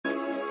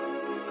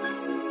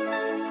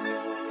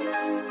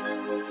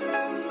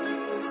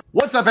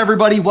What's up,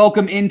 everybody?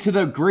 Welcome into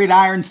the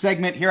Gridiron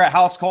segment here at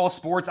House Call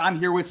Sports. I'm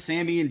here with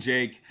Sammy and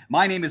Jake.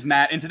 My name is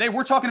Matt, and today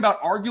we're talking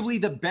about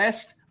arguably the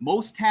best,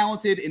 most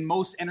talented, and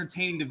most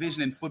entertaining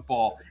division in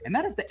football, and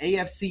that is the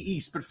AFC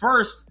East. But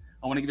first,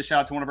 I want to give a shout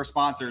out to one of our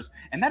sponsors,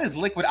 and that is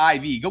Liquid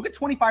IV. Go get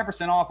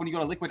 25% off when you go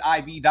to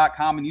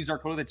liquidiv.com and use our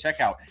code at the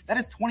checkout. That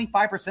is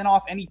 25%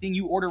 off anything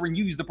you order when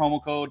you use the promo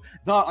code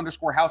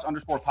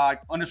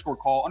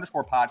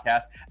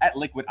 _house_pod_call_podcast at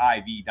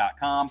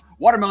liquidiv.com.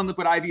 Watermelon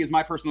Liquid IV is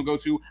my personal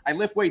go-to. I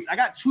lift weights. I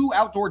got 2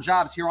 outdoor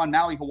jobs here on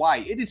Maui,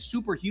 Hawaii. It is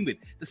super humid.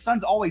 The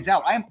sun's always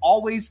out. I am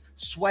always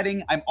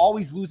sweating. I'm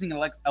always losing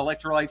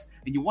electrolytes.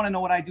 And you want to know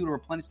what I do to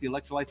replenish the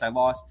electrolytes I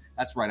lost?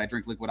 That's right. I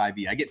drink Liquid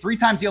IV. I get 3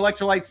 times the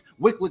electrolytes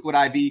with Liquid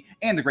IV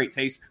and the great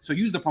taste. So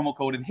use the promo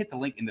code and hit the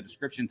link in the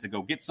description to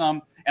go get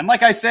some. And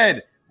like I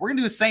said, we're going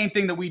to do the same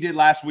thing that we did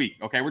last week.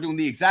 Okay. We're doing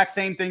the exact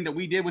same thing that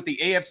we did with the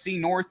AFC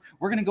North.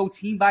 We're going to go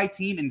team by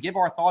team and give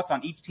our thoughts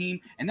on each team.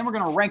 And then we're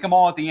going to rank them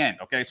all at the end.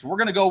 Okay. So we're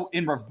going to go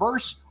in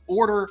reverse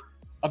order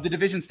of the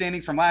division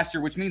standings from last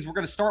year, which means we're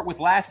going to start with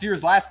last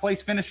year's last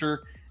place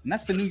finisher. And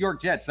that's the New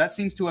York Jets. That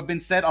seems to have been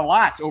said a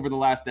lot over the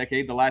last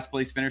decade, the last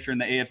place finisher in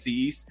the AFC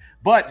East.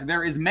 But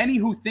there is many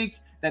who think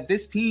that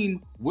this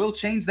team will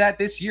change that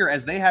this year,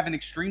 as they have an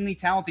extremely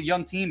talented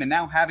young team and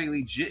now have a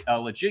legit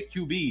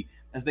QB,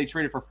 as they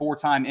traded for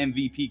 4-time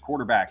MVP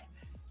quarterback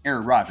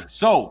Aaron Rodgers.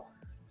 So,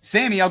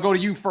 Sammy, I'll go to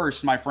you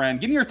first, my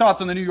friend. Give me your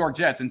thoughts on the New York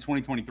Jets in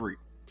 2023.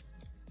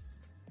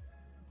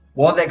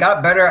 Well, they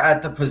got better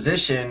at the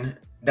position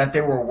that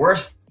they were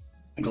worse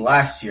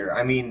last year.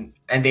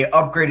 And they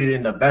upgraded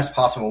in the best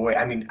possible way.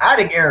 Adding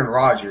Aaron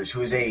Rodgers,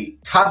 who is a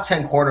top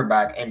 10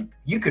 quarterback, and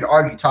you could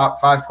argue top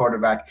 5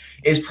 quarterback,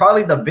 is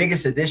probably the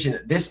biggest addition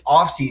this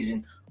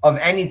offseason of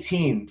any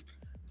team.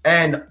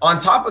 And on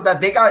top of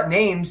that, they got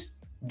names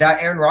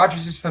that Aaron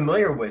Rodgers is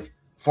familiar with.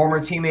 Former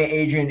teammate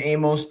Adrian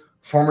Amos,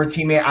 former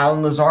teammate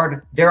Alan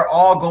Lazard. They're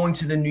all going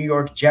to the New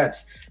York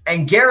Jets.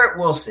 And Garrett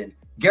Wilson,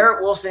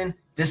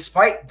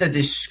 despite the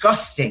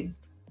disgusting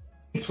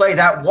play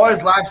that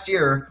was last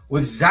year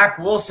with Zach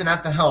Wilson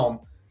at the helm,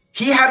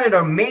 he had an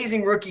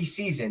amazing rookie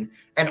season,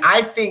 and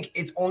I think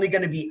it's only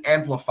going to be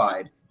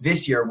amplified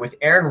this year with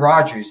Aaron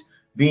Rodgers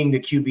being the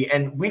QB.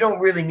 And we don't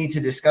really need to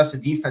discuss the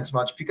defense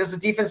much, because the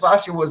defense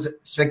last year was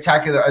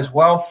spectacular as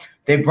well.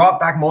 They brought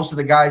back most of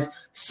the guys.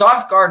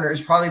 Sauce Gardner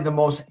is probably the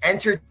most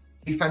entered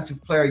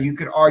defensive player you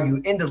could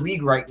argue in the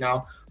league right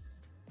now,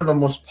 one of the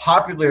most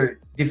popular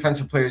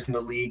defensive players in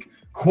the league.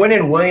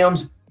 Quinnen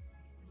Williams,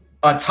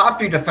 a top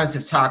 3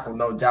 defensive tackle,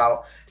 no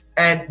doubt.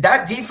 And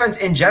that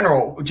defense in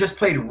general just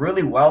played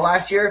really well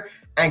last year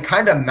and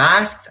kind of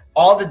masked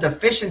all the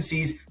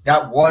deficiencies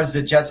that was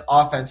the Jets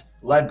offense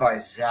led by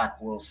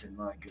Zach Wilson.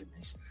 My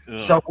goodness. Ugh.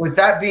 So with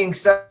that being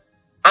said,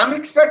 I'm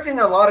expecting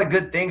a lot of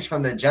good things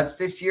from the Jets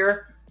this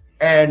year.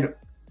 And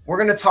we're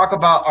going to talk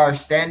about our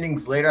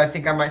standings later. I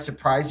think I might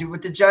surprise you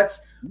with the Jets.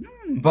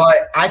 But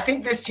I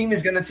think this team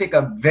is going to take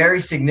a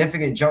very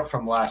significant jump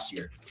from last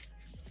year.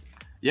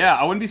 Yeah,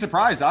 I wouldn't be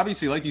surprised.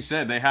 Obviously, like you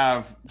said, they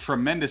have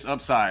tremendous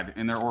upside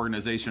in their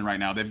organization right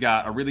now. They've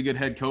got a really good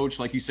head coach.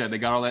 Like you said, they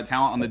got all that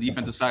talent on the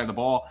defensive side of the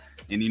ball.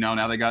 And,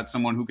 now they got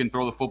someone who can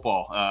throw the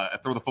football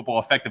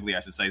effectively,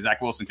 I should say.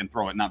 Zach Wilson can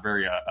throw it, not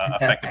very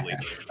effectively.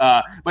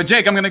 But,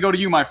 Jake, I'm going to go to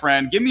you, my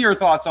friend. Give me your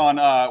thoughts on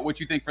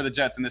what you think for the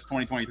Jets in this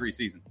 2023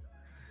 season.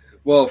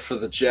 Well, for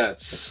the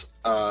Jets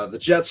are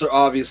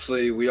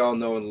obviously, we all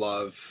know and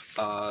love,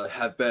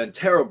 have been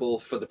terrible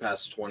for the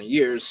past 20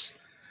 years.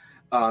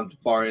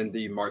 Barring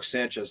the Mark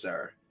Sanchez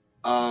era.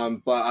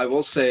 But I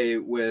will say,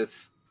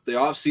 with the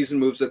offseason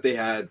moves that they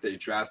had, they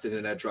drafted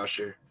an edge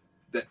rusher.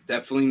 That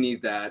definitely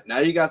need that. Now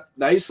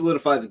you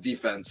solidify the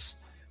defense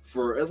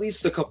for at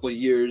least a couple of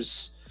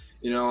years,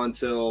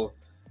 until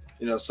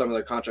some of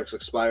their contracts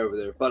expire over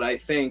there. But I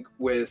think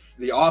with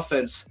the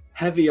offense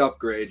heavy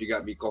upgrade, you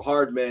got Mecole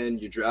Hardman,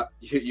 you have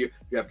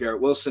Garrett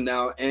Wilson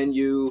now, and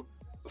you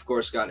of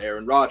course got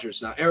Aaron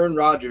Rodgers. Now Aaron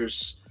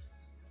Rodgers,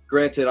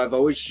 granted, I've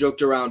always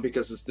joked around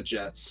because it's the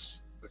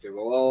Jets. Okay,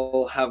 we'll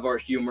all have our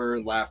humor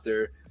and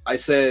laughter. I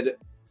said,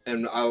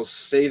 and I'll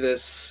say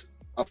this,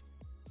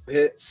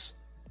 hits,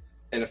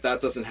 and if that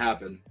doesn't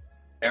happen,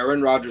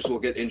 Aaron Rodgers will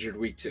get injured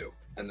week 2,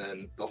 and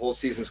then the whole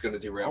season's going to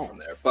derail from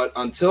there. But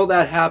until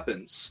that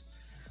happens,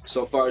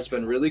 so far it's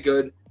been really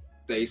good.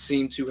 They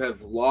seem to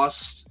have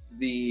lost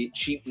the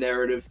cheap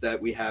narrative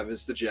that we have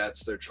as the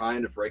Jets. They're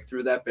trying to break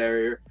through that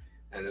barrier,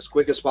 and as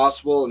quick as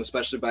possible, and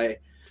especially by,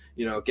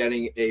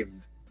 getting a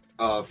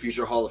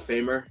future Hall of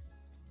Famer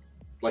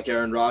like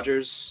Aaron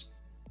Rodgers,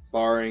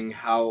 barring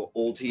how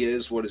old he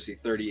is. What is he,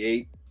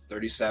 38,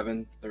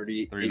 37,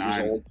 38 years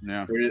old?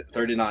 Yeah.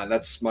 39.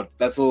 That's a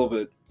little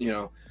bit,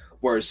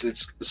 worse.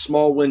 It's a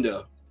small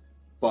window,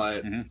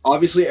 but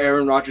obviously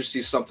Aaron Rodgers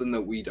sees something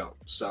that we don't.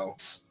 So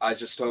I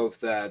just hope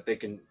that they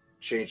can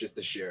change it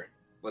this year.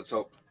 Let's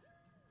hope.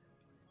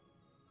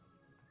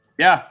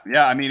 Yeah.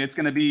 It's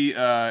going to be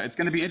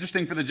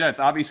interesting for the Jets.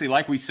 Obviously,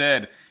 like we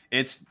said,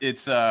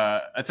 it's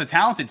a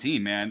talented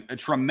team, man. A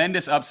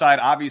tremendous upside.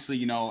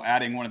 Obviously,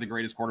 adding one of the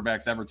greatest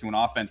quarterbacks ever to an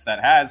offense that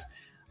has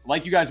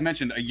like you guys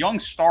mentioned, a young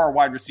star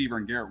wide receiver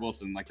in Garrett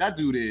Wilson. Like that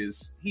dude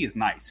he is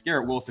nice.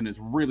 Garrett Wilson is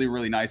really,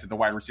 really nice at the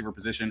wide receiver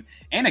position,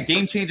 and a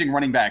game-changing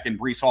running back in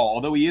Breece Hall.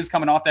 Although he is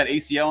coming off that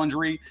ACL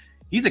injury,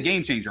 he's a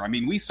game changer. I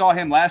mean, we saw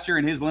him last year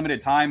in his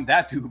limited time.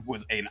 That dude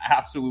was an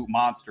absolute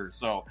monster.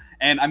 So,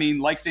 and I mean,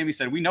 like Sammy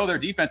said, we know their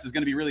defense is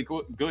going to be really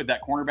good.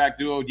 That cornerback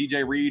duo,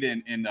 DJ Reed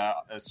and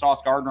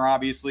Sauce Gardner,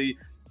 obviously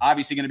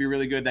going to be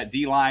really good. That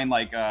D-line,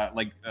 like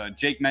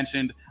Jake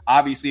mentioned,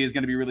 obviously is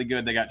going to be really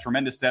good. They got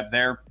tremendous depth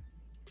there.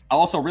 I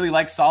also really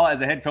like Saleh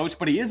as a head coach,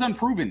 but he is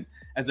unproven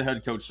as a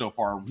head coach so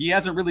far. He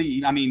hasn't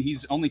really, I mean,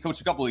 he's only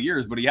coached a couple of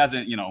years, but he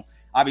hasn't,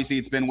 obviously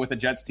it's been with a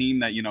Jets team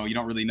that, you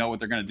don't really know what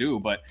they're going to do,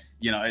 but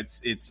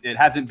it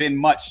hasn't been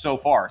much so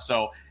far.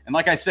 So, and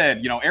like I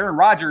said, Aaron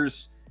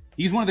Rodgers,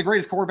 he's one of the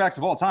greatest quarterbacks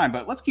of all time,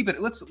 but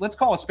let's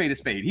call a spade a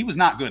spade. He was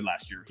not good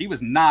last year. He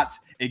was not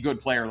a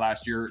good player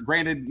last year.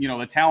 Granted,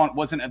 the talent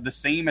wasn't the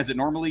same as it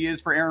normally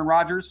is for Aaron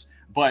Rodgers,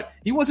 but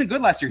he wasn't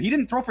good last year. He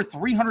didn't throw for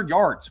 300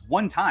 yards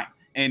one time.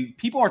 And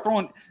people are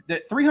throwing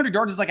that 300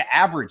 yards is like an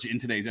average in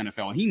today's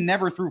NFL. And he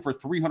never threw for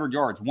 300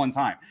 yards one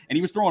time. And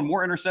he was throwing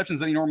more interceptions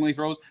than he normally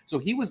throws. So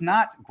he was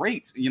not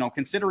great,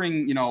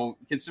 considering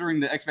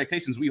the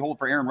expectations we hold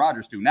for Aaron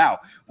Rodgers to. Now,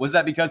 was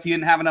that because he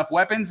didn't have enough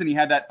weapons and he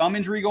had that thumb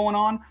injury going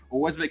on?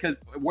 Or was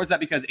that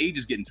because age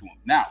is getting to him?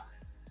 Now,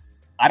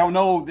 I don't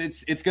know.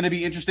 It's going to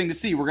be interesting to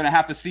see. We're going to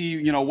have to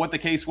see, what the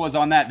case was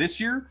on that this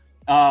year.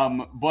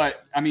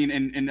 But I mean,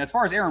 and as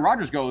far as Aaron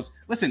Rodgers goes,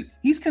 listen,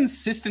 he's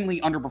consistently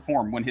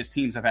underperformed when his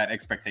teams have had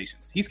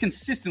expectations. He's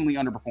consistently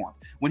underperformed.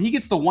 When he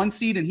gets the 1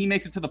 seed and he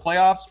makes it to the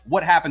playoffs,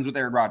 what happens with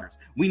Aaron Rodgers?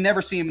 We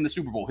never see him in the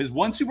Super Bowl. His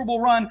one Super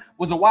Bowl run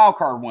was a wild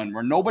card one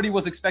where nobody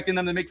was expecting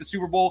them to make the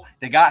Super Bowl.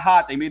 They got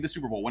hot. They made the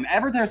Super Bowl.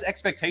 Whenever there's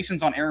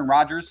expectations on Aaron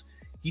Rodgers,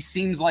 he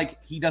seems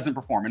like he doesn't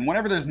perform. And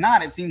whenever there's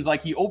not, it seems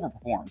like he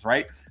overperforms,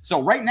 right?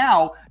 So right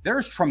now,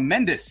 there's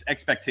tremendous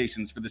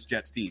expectations for this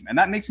Jets team. And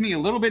that makes me a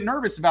little bit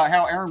nervous about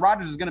how Aaron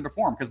Rodgers is going to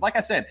perform. Because like I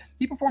said,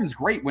 he performs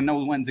great when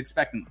no one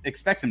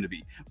expects him to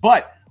be.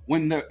 But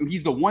when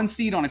he's the 1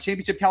 seed on a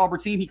championship caliber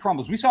team, he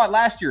crumbles. We saw it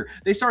last year.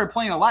 They started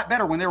playing a lot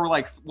better when they were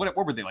like, what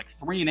were they, like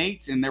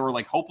 3-8, and they were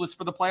like hopeless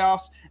for the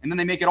playoffs. And then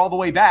they make it all the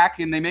way back,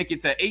 and they make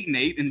it to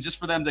 8-8, and just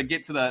for them to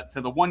get to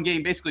the one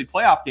game, basically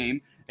playoff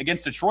game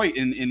against Detroit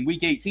in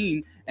week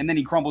 18, and then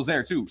he crumbles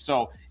there too.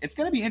 So it's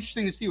going to be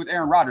interesting to see with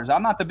Aaron Rodgers.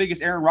 I'm not the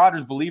biggest Aaron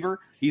Rodgers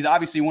believer. He's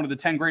obviously one of the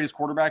 10 greatest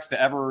quarterbacks to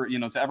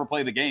ever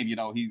play the game.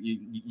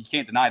 You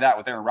can't deny that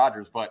with Aaron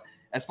Rodgers. But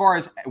as far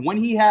as when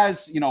he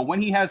has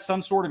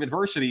some sort of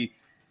adversity,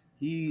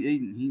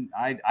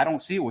 I don't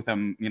see it with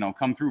him,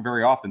 come through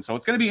very often. So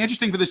it's going to be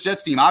interesting for this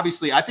Jets team.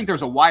 Obviously, I think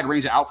there's a wide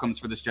range of outcomes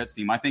for this Jets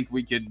team. I think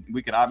we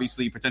could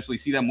obviously potentially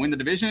see them win the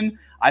division.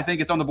 I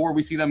think it's on the board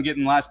we see them get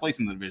in last place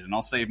in the division.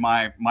 I'll save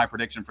my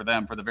prediction for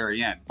them for the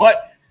very end.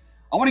 But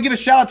I want to give a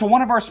shout out to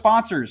one of our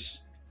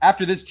sponsors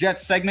after this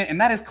Jets segment,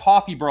 and that is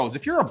Coffee Bros.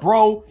 If you're a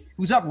bro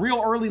who's up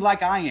real early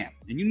like I am,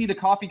 and you need a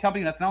coffee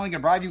company that's not only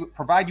going to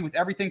provide you with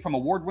everything from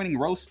award-winning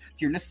roasts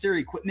to your necessary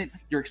equipment,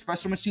 your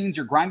espresso machines,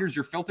 your grinders,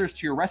 your filters,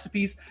 to your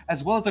recipes,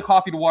 as well as a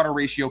coffee-to-water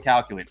ratio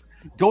calculator,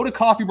 go to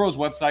Coffee Bros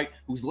website,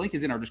 whose link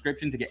is in our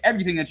description, to get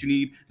everything that you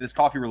need that is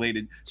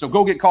coffee-related. So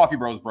go get Coffee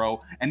Bros,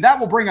 bro. And that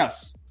will bring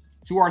us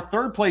to our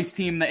third-place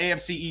team in the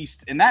AFC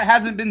East, and that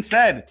hasn't been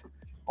said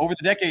over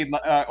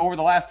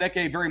the last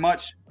decade very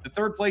much. The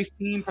third-place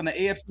team from the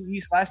AFC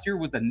East last year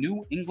was the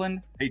New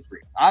England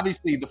Patriots.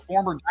 Obviously, the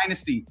former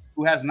dynasty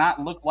who has not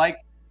looked like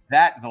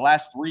that the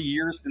last 3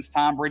 years since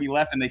Tom Brady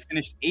left, and they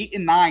finished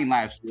 8-9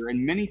 last year,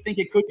 and many think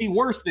it could be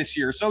worse this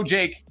year. So,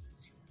 Jake,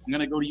 I'm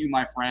going to go to you,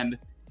 my friend.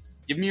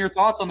 Give me your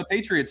thoughts on the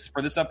Patriots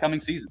for this upcoming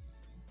season.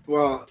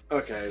 Well,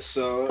 okay,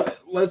 so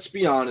let's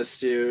be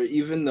honest here.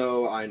 Even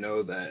though I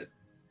know that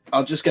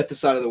I'll just get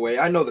this out of the way.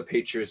 I know the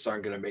Patriots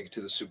aren't going to make it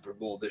to the Super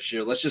Bowl this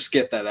year. Let's just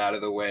get that out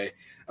of the way.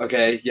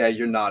 Okay, yeah,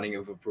 you're nodding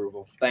of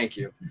approval. Thank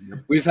you.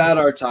 We've had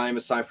our time.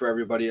 It's time for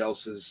everybody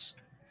else's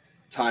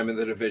time in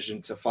the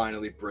division to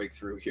finally break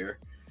through here.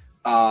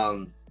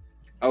 I'll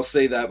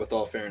say that with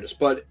all fairness.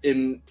 But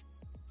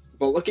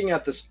looking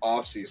at this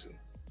offseason,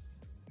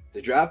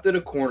 they drafted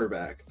a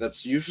cornerback.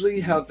 That's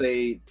usually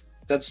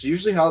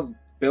how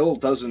Bill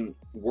doesn't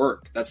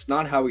work. That's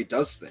not how he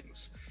does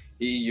things.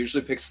 He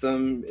usually picks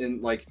them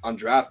in like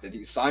undrafted.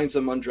 He signs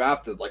them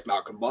undrafted like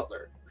Malcolm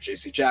Butler or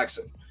J.C.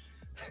 Jackson.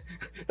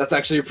 That's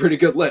actually a pretty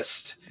good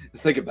list.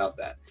 Think about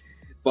that.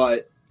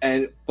 But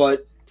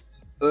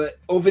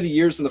over the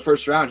years in the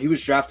first round, he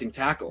was drafting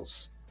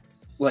tackles.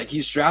 Like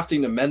he's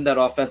drafting to mend that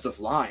offensive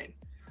line.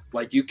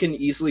 Like you can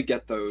easily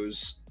get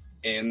those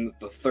in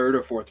the third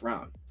or fourth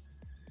round.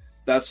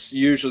 That's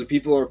usually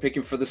people are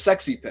picking for the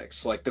sexy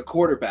picks, like the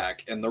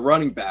quarterback and the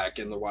running back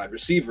and the wide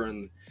receiver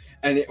and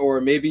or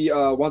maybe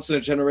once in a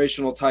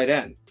generational tight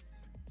end.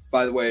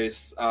 By the way,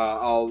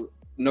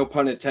 no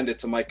pun intended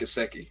to Mike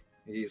Gesicki.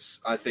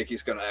 I think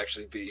he's going to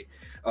actually be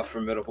a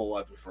formidable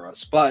weapon for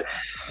us. But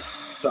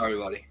sorry,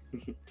 buddy.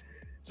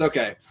 It's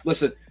okay.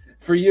 Listen,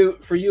 for you,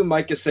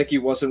 Mike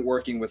Gesicki wasn't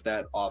working with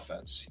that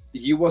offense.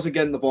 He wasn't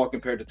getting the ball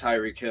compared to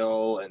Tyreek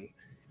Hill and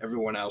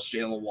everyone else,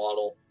 Jalen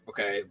Waddle.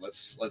 Okay,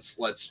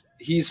 let's.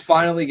 He's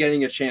finally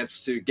getting a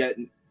chance to get,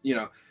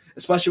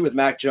 especially with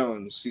Mac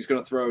Jones. He's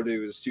going to throw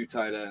to his 2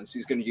 tight ends.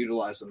 He's going to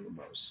utilize them the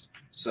most.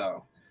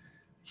 So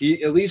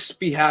he at least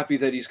be happy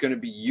that he's going to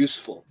be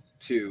useful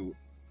to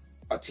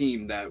a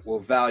team that will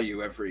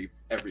value every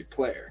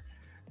player.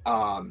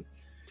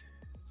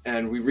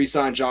 And we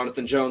re-signed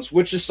Jonathan Jones,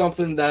 which is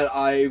something that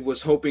I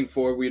was hoping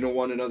for. We don't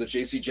want another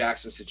J.C.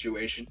 Jackson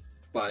situation,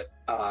 but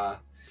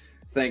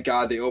thank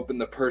God they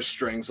opened the purse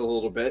strings a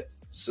little bit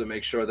to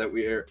make sure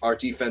that our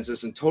defense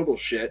isn't total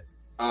shit.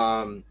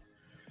 But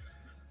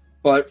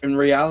in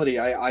reality,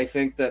 I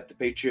think that the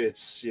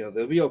Patriots,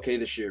 they'll be okay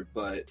this year,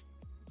 but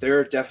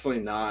they're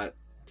definitely not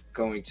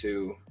going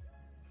to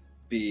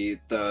be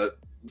the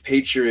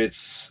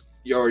Patriots,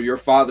 your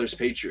father's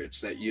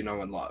Patriots that you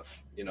know and love.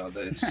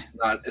 That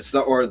it's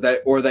not,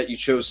 or that you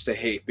chose to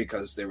hate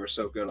because they were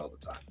so good all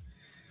the time.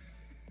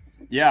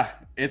 Yeah,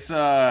 it's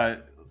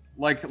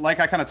like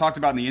I kind of talked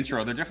about in the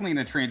intro, they're definitely in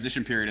a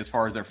transition period as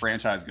far as their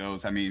franchise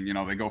goes. I mean,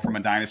 they go from a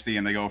dynasty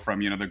and they go from,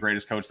 the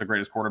greatest coach, the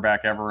greatest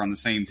quarterback ever on the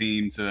same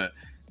team to,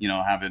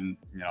 having,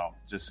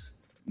 just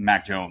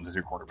Mac Jones as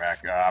your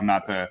quarterback. I'm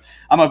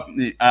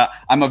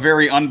a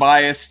very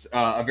unbiased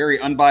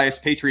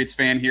Patriots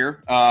fan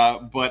here,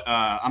 but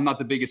I'm not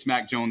the biggest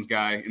Mac Jones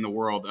guy in the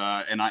world,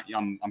 and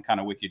I'm kind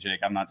of with you,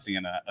 Jake. I'm not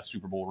seeing a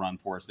Super Bowl run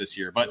for us this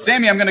year. But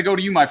Sammy, I'm going to go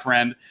to you, my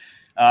friend.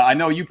 I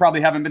know you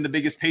probably haven't been the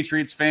biggest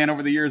Patriots fan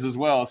over the years as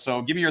well,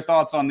 so give me your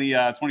thoughts on the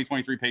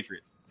 2023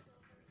 Patriots.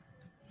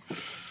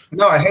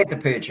 No, I hate the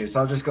Patriots.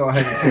 I'll just go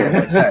ahead and say it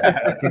like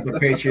that. I think the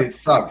Patriots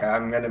suck.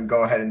 I'm going to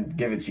go ahead and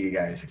give it to you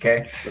guys,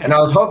 okay? And I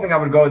was hoping I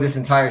would go this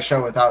entire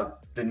show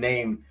without the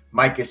name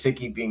Mike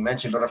Gesicki being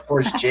mentioned, but of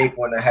course Jake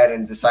went ahead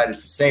and decided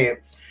to say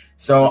it.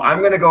 So I'm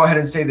going to go ahead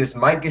and say this.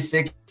 Mike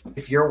Gesicki,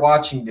 if you're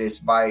watching this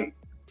by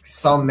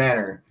some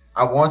manner,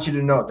 I want you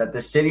to know that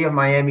the city of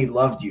Miami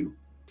loved you,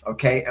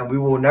 okay? And we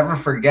will never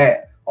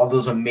forget all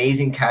those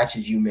amazing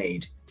catches you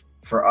made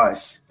for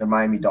us, the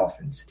Miami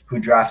Dolphins, who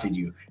drafted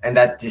you, and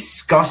that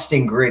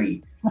disgusting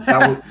gritty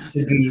that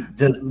should be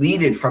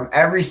deleted from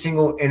every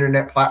single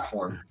internet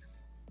platform.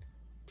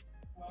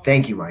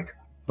 Thank you, Mike.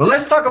 But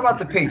let's talk about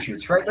the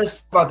Patriots, right?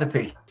 Let's talk about the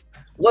Patriots.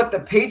 Look, the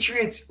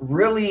Patriots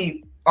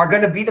really are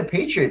going to be the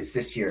Patriots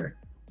this year.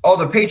 Oh,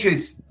 the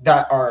Patriots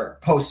that are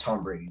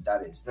post-Tom Brady,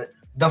 that is.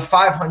 The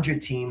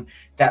 500 team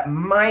that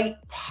might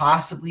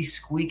possibly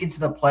squeak into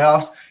the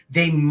playoffs.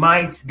 They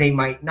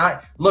might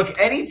not. Look,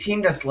 any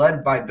team that's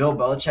led by Bill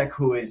Belichick,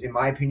 who is, in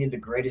my opinion, the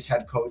greatest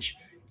head coach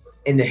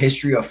in the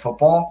history of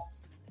football,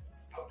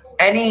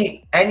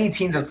 any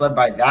team that's led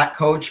by that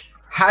coach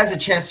has a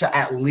chance to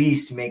at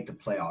least make the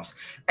playoffs.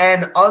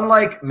 And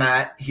unlike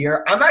Matt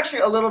here, I'm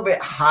actually a little bit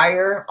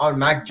higher on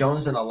Mac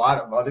Jones than a lot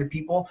of other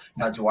people.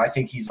 Now, do I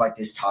think he's like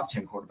this top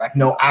 10 quarterback?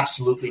 No,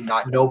 absolutely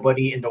not.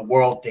 Nobody in the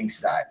world thinks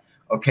that.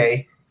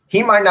 Okay,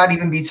 he might not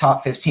even be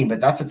top 15,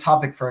 but that's a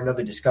topic for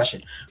another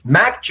discussion.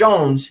 Mac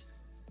Jones,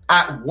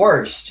 at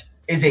worst,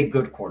 is a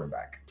good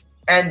quarterback.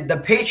 And the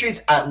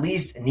Patriots at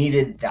least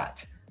needed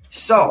that.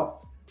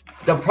 So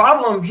the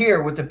problem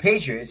here with the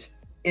Patriots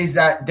is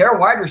that their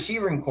wide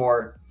receiving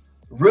core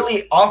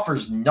really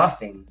offers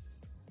nothing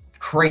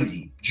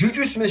crazy.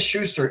 Juju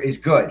Smith-Schuster is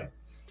good.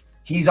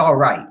 He's all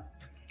right.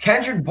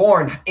 Kendrick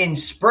Bourne in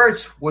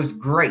spurts was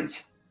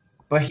great.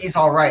 But he's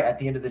all right at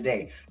the end of the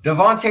day.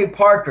 Devontae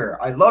Parker,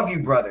 I love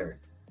you, brother.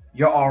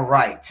 You're all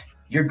right.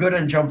 You're good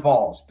on jump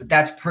balls, but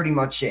that's pretty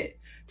much it.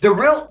 The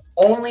real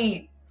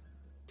only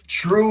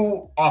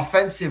true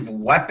offensive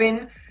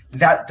weapon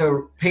that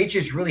the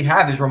Patriots really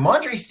have is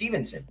Ramondre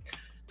Stevenson.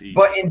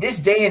 But in this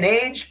day and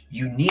age,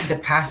 you need the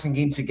passing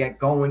game to get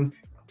going,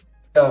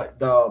 the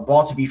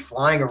ball to be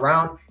flying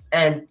around.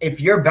 And if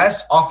your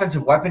best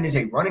offensive weapon is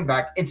a running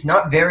back, it's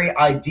not very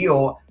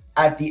ideal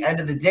at the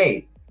end of the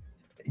day.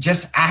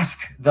 Just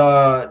ask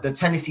the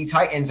Tennessee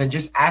Titans and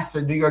just ask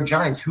the New York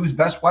Giants whose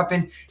best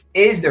weapon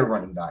is their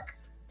running back.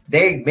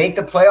 They make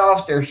the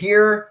playoffs, they're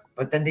here,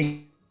 but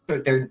then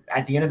they're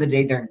at the end of the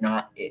day, they're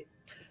not it.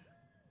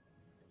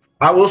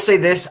 I will say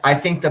this. I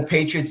think the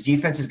Patriots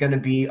defense is going to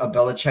be a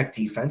Belichick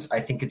defense. I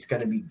think it's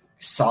going to be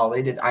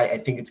solid. I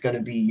think it's going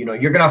to be, you're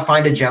going to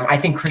find a gem. I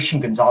think Christian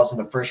Gonzalez in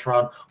the first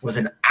round was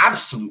an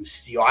absolute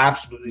steal. I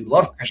absolutely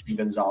love Christian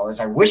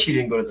Gonzalez. I wish he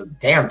didn't go to the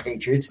damn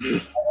Patriots.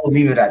 I'll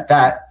leave it at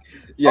that.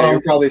 Yeah,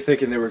 you're probably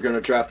thinking they were going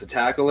to draft a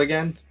tackle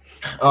again?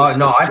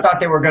 No, I thought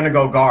they were going to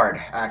go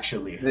guard,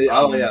 actually.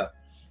 Yeah.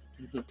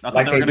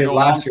 Like they did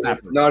last year.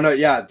 No,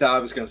 yeah, I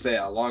was going to say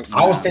a long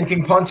snapper. I was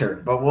thinking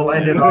punter, but we'll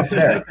end it off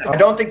there. I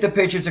don't think the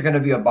Patriots are going to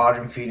be a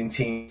bottom-feeding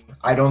team.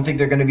 I don't think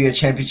they're going to be a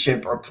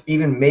championship or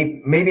even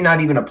maybe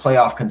not even a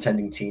playoff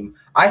contending team.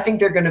 I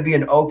think they're going to be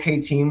an okay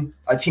team,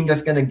 a team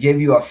that's going to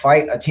give you a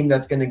fight, a team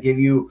that's going to give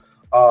you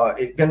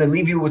going to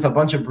leave you with a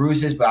bunch of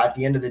bruises, but at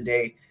the end of the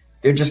day,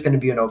 they're just going to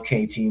be an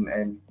okay team,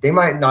 and they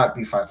might not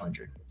be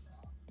 500.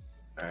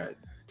 All right.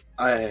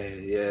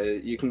 Yeah,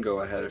 you can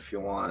go ahead if you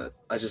want.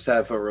 I just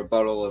have a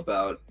rebuttal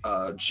about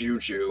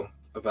Juju,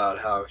 about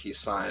how he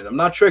signed. I'm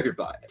not triggered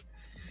by it.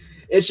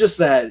 It's just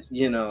that,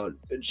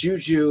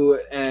 Juju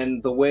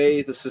and the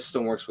way the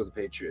system works with the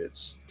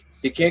Patriots,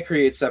 you can't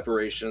create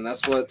separation, and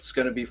that's what's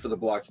going to be for the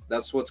block.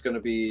 That's what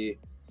the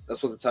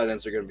tight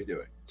ends are going to be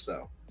doing.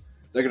 So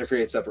they're going to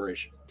create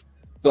separation.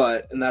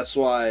 And that's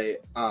why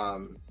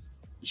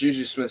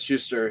Juju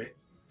Smith-Schuster,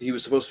 he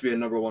was supposed to be a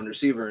number one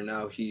receiver, and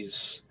now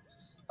he's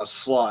a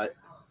slot,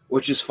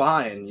 which is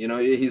fine.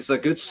 He's a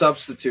good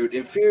substitute,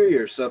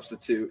 inferior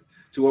substitute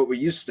to what we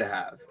used to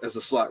have as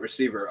a slot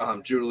receiver,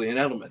 Julian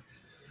Edelman.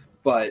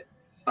 But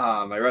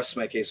I rest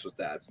my case with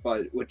that.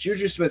 But with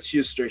Juju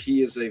Smith-Schuster,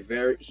 he is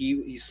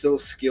he's still a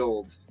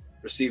skilled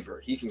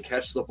receiver. He can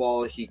catch the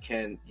ball.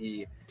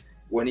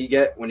 When he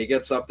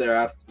gets up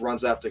there,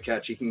 runs after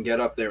catch, he can get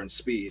up there in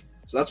speed.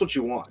 So that's what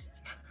you want,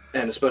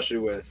 and especially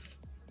with.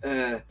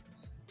 And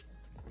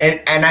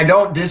I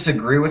don't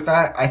disagree with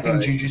that. I think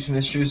Right. Juju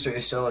Smith-Schuster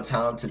is still a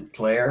talented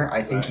player.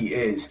 I think he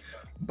is,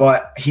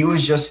 but he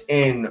was just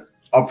in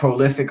a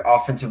prolific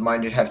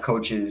offensive-minded head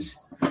coach's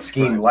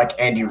scheme like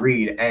Andy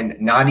Reid, and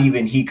not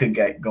even he could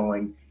get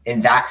going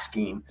in that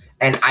scheme.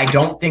 And I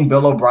don't think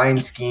Bill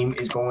O'Brien's scheme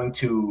is going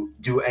to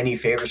do any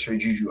favors for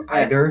Juju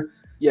either.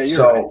 Yeah, you're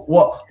so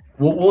right.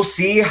 we'll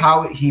see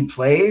how he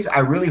plays. I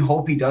really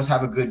hope he does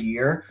have a good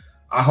year.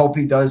 I hope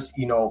he does,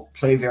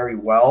 play very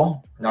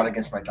well. Not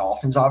against my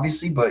Dolphins,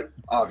 obviously, but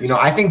Obviously.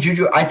 I think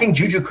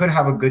Juju could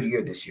have a good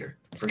year this year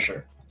for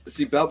sure.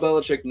 See, Bill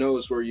Belichick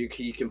knows where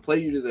he can play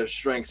you to their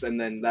strengths, and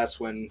then that's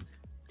when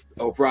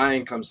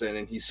O'Brien comes in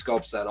and he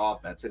sculpts that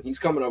offense, and he's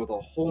coming up with a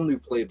whole new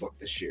playbook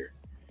this year.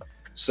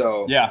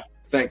 So Yeah.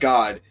 thank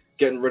God,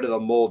 getting rid of the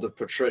mold of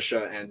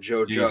Patricia and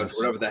Joe Judge, Jesus.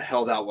 whatever the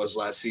hell that was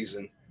last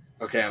season.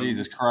 Okay, I'm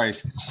Jesus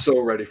Christ. so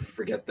ready to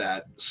forget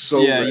that.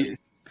 So Yeah, ready.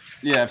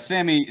 Yeah, if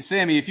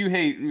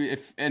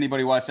if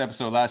anybody watched the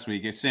episode last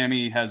week, if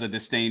Sammy has a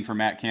disdain for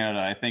Matt Canada,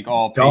 I think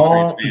all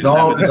Patriots fans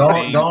have a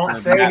disdain Don't for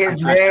say Matt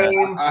his Patricia.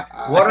 name.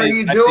 What are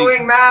you I doing,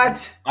 think-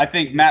 Matt? I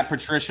think Matt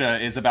Patricia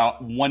is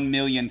about 1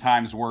 million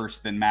times worse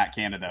than Matt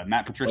Canada.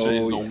 Matt Patricia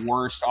is the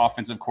worst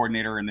offensive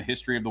coordinator in the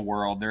history of the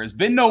world. There has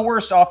been no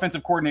worse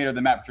offensive coordinator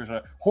than Matt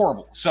Patricia.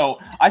 Horrible. So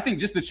I think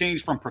just the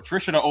change from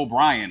Patricia to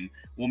O'Brien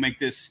will make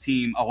this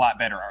team a lot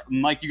better.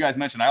 And like you guys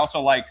mentioned, I also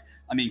liked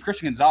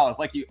Christian Gonzalez,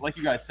 like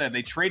you guys said,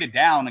 they traded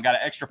down and got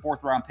an extra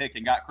 4th round pick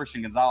and got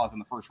Christian Gonzalez in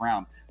the 1st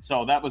round.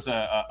 So that was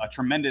a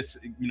tremendous,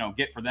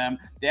 get for them.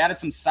 They added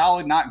some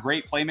solid, not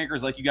great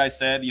playmakers, like you guys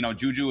said,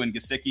 Juju and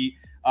Gesicki.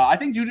 I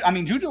think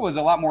Juju was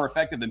a lot more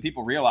effective than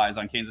people realized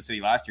on Kansas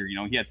City last year.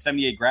 He had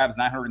 78 grabs,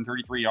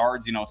 933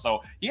 yards,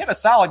 so he had a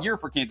solid year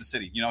for Kansas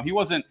City. He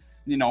wasn't,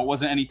 it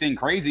wasn't anything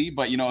crazy,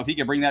 but if he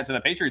could bring that to the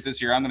Patriots this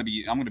year, I'm going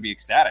to be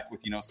ecstatic with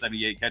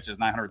 78 catches,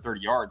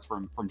 930 yards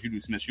from Juju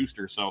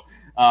Smith-Schuster. So,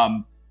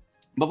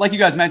 but like you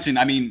guys mentioned,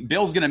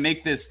 Bill's going to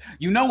make this.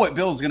 What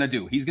Bill's going to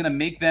do? He's going to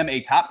make them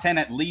a top 10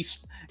 at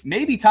least,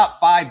 maybe top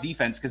 5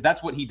 defense, because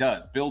that's what he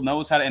does. Bill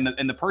knows how to,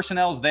 and the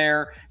personnel's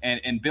there,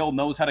 and Bill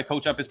knows how to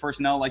coach up his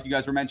personnel. Like you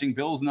guys were mentioning,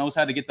 Bill knows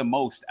how to get the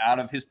most out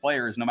of his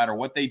players, no matter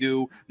what they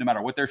do, no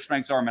matter what their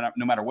strengths are,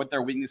 no matter what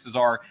their weaknesses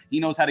are. He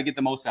knows how to get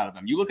the most out of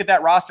them. You look at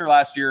that roster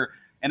last year.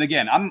 And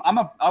again,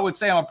 I would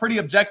say I'm a pretty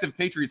objective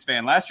Patriots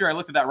fan. Last year, I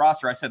looked at that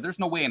roster. I said, "There's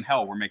no way in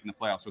hell we're making the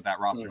playoffs with that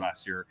roster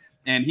last year."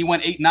 And he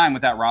went 8-9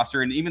 with that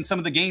roster. And even some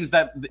of the games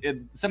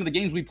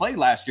we played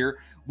last year,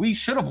 we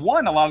should have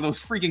won a lot of those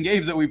freaking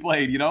games that we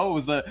played. It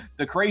was the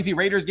crazy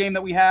Raiders game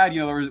that we had.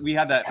 We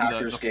had that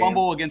the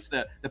fumble against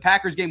the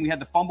Packers game. We had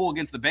the fumble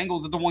against the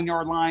Bengals at the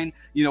 1-yard line.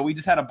 We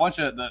just had a bunch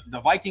of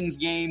the Vikings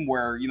game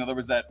where there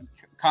was that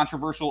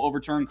controversial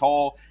overturn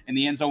call in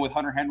the end zone with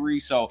Hunter Henry.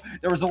 So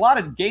there was a lot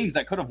of games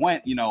that could have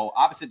went,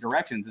 opposite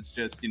directions. It's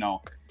just,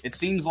 it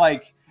seems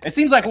like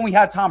when we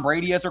had Tom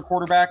Brady as our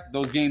quarterback,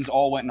 those games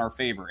all went in our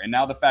favor. And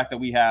now the fact that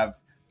we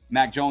have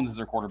Mac Jones as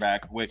our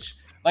quarterback, which,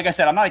 like I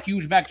said, I'm not a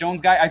huge Mac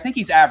Jones guy. I think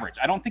he's average.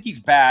 I don't think he's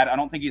bad. I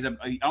don't think he's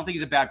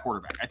a bad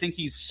quarterback. I think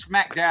he's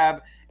smack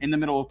dab in the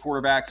middle of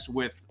quarterbacks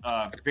with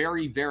a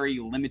very, very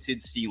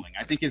limited ceiling.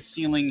 I think his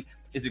ceiling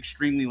is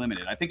extremely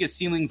limited. I think his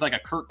ceiling's like a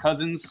Kirk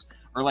Cousins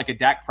or like a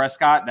Dak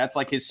Prescott. That's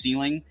like his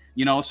ceiling,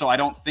 so I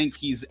don't think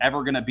he's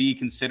ever going to be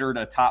considered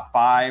a top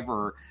 5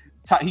 or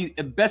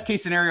best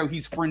case scenario.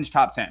 He's fringe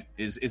top 10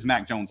 is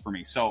Mac Jones for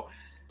me. So,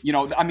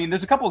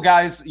 there's a couple of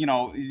guys,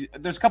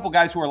 there's a couple of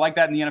guys who are like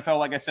that in the NFL.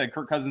 Like I said,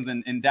 Kirk Cousins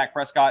and Dak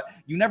Prescott,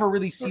 you never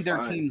really see their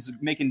teams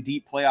making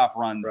deep playoff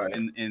runs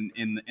in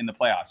the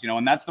playoffs,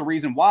 and that's the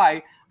reason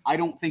why I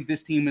don't think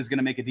this team is going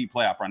to make a deep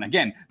playoff run.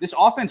 Again, this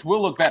offense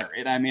will look better.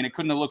 It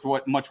couldn't have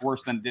looked much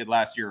worse than it did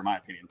last year, in my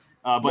opinion.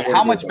 But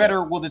how much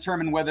better will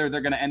determine whether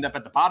they're going to end up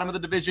at the bottom of the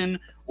division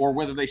or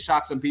whether they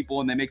shock some people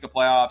and they make the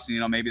playoffs.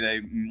 Maybe they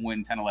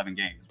win 10, 11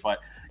 games. But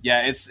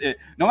yeah,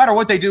 no matter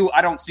what they do,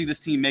 I don't see this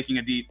team making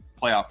a deep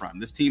playoff run.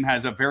 This team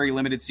has a very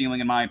limited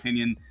ceiling, in my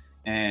opinion.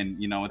 And,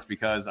 it's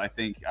because I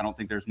don't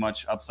think there's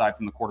much upside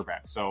from the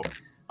quarterback. So,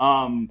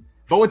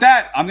 But with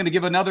that, I'm going to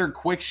give another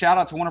quick shout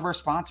out to one of our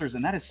sponsors,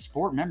 and that is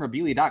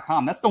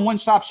sportmemorabilia.com. That's the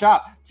one-stop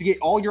shop to get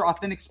all your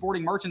authentic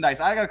sporting merchandise.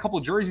 I got a couple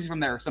jerseys from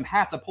there, some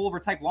hats, a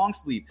pullover-type long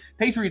sleeve.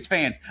 Patriots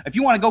fans, if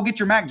you want to go get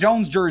your Mac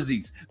Jones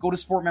jerseys, go to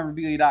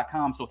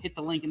sportmemorabilia.com. So hit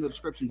the link in the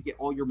description to get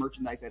all your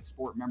merchandise at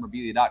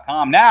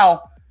sportmemorabilia.com.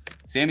 Now,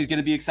 Sammy's going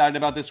to be excited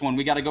about this one.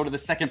 We got to go to the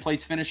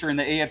second-place finisher in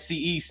the AFC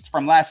East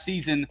from last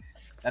season.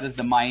 That is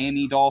the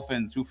Miami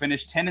Dolphins, who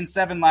finished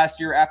 10-7 last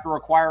year after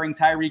acquiring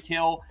Tyreek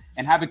Hill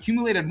and have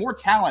accumulated more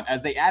talent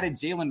as they added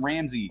Jalen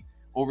Ramsey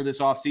over this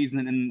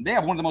offseason. And they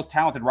have one of the most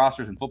talented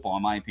rosters in football,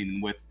 in my opinion,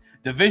 with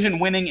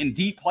division-winning and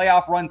deep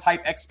playoff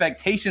run-type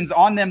expectations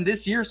on them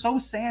this year. So,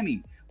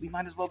 Sammy, we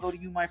might as well go to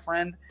you, my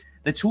friend,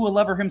 the Tua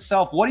lover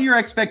himself. What are your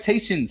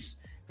expectations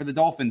for the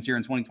Dolphins here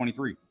in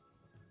 2023?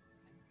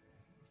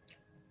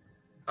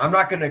 I'm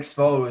not going to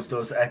expose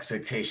those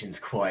expectations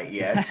quite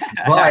yet,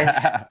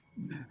 but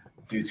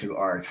due to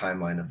our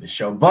timeline of the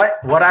show.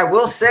 But what I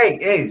will say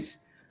is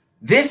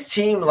this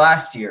team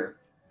last year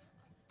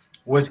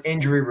was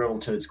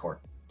injury-riddled to its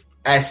core,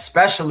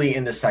 especially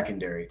in the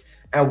secondary.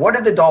 And what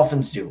did the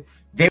Dolphins do?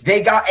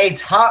 They got a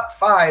top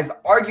 5,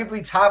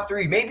 arguably top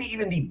 3, maybe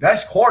even the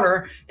best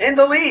corner in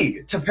the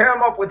league to pair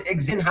him up with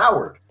Xavier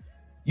Howard.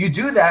 You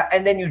do that,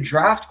 and then you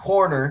draft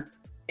corner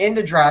in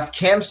the draft,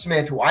 Cam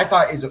Smith, who I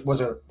thought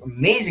was an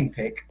amazing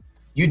pick.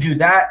 You do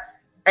that,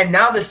 and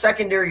now the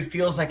secondary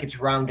feels like it's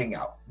rounding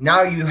out.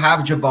 Now you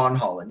have Javon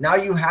Holland. Now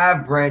you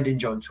have Brandon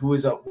Jones, who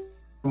is a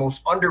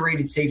most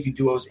underrated safety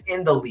duos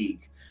in the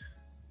league.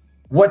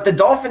 What the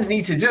Dolphins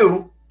need to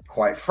do,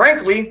 quite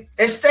frankly,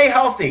 is stay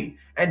healthy.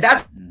 And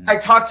that's I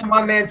talked to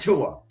my man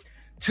Tua.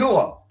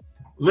 Tua,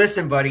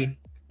 listen, buddy,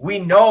 we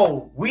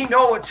know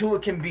what Tua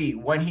can be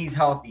when he's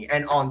healthy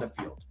and on the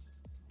field.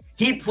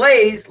 He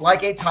plays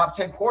like a top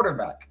 10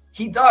 quarterback.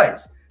 He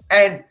does.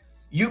 And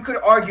you could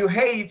argue,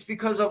 hey, it's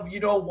because of,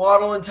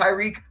 Waddle and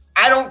Tyreek.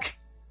 I don't care.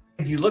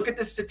 If you look at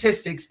the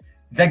statistics,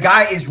 the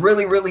guy is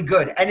really, really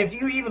good. And if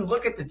you even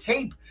look at the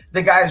tape,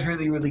 the guy is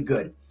really, really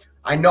good.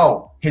 I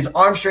know his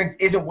arm strength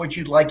isn't what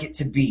you'd like it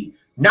to be.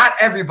 Not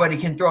everybody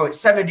can throw it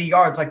 70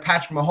 yards like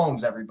Patrick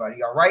Mahomes,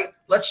 everybody, all right?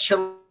 Let's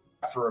chill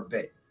for a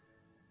bit.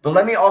 But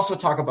let me also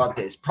talk about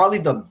this. Probably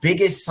the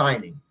biggest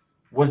signing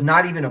was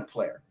not even a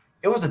player.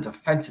 It was a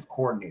defensive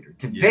coordinator.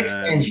 Vic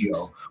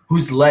Fangio,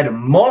 who's led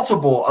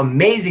multiple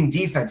amazing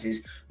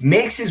defenses,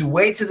 makes his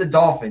way to the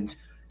Dolphins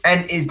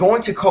and is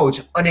going to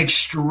coach an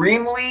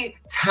extremely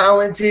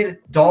talented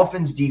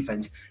Dolphins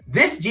defense.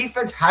 This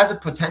defense has a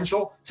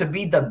potential to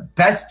be the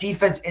best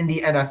defense in the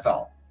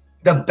NFL.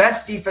 The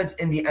best defense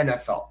in the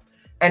NFL.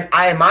 And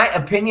in my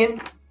opinion,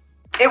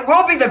 it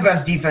will be the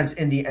best defense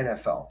in the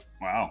NFL.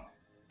 Wow.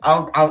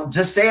 I'll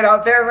just say it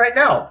out there right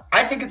now.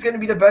 I think it's going to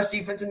be the best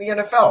defense in the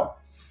NFL.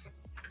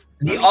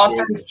 The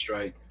offense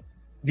strike.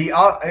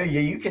 Yeah,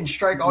 you can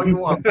strike all you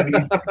want.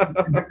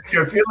 If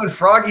you're feeling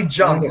froggy,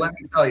 jump. Let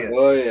me tell you.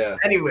 Oh yeah.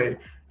 Anyway,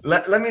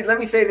 let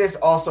me say this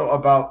also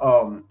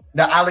about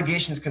the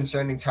allegations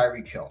concerning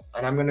Tyreek Hill,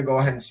 and I'm going to go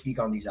ahead and speak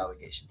on these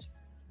allegations.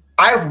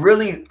 I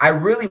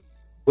really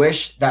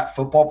wish that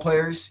football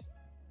players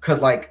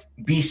could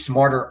be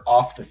smarter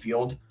off the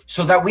field,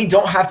 so that we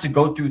don't have to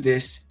go through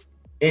this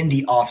in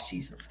the off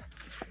season.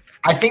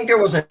 I think there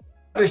was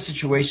another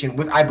situation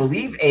with, I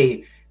believe,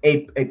 a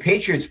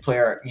Patriots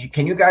player.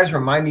 Can you guys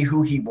remind me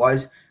who he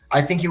was?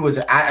 I think he was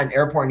at an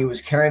airport and he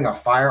was carrying a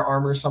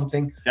firearm or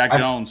something. Jack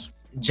Jones.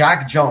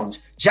 Jack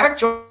Jones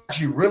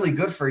actually really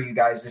good for you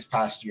guys this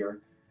past year.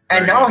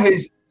 And now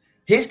his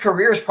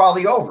career is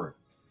probably over.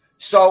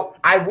 So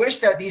I wish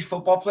that these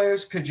football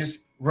players could just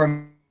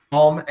remain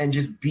home and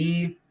just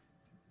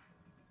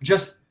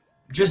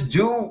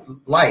do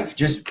life.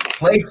 Just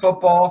play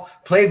football,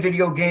 play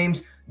video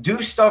games,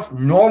 do stuff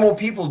normal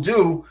people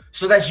do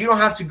so that you don't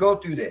have to go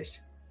through this.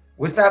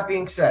 With that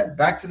being said,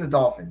 back to the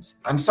Dolphins.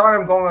 I'm sorry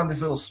I'm going on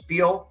this little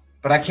spiel,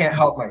 but I can't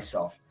help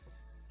myself.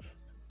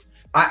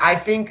 I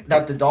think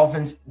that the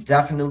Dolphins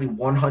definitely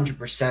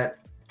 100%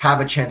 have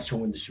a chance to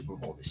win the Super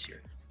Bowl this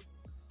year.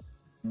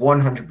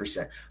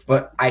 100%.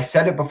 But I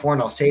said it before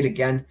and I'll say it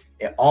again.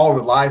 It all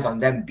relies on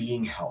them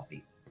being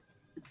healthy.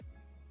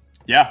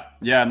 Yeah.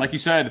 And like you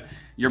said,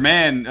 your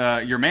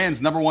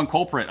man's number one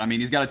culprit. I mean,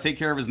 he's got to take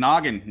care of his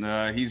noggin.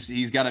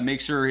 He's got to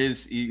make sure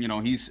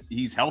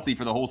he's healthy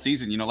for the whole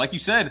season. Like you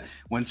said,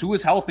 when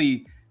Tua's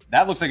healthy,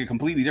 that looks like a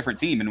completely different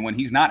team. And when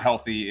he's not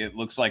healthy, it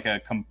looks like a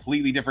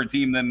completely different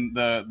team than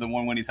the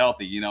one when he's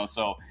healthy,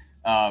 So,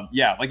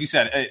 like you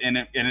said,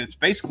 and it's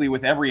basically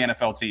with every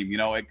NFL team,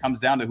 it comes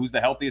down to who's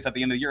the healthiest at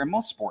the end of the year. And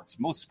most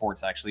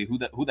sports actually, who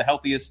the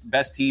healthiest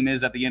best team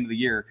is at the end of the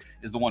year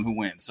is the one who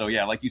wins. So,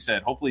 yeah, like you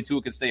said, hopefully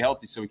Tua can stay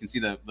healthy so we can see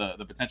the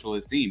potential of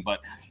his team.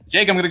 But,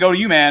 Jake, I'm going to go to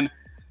you, man.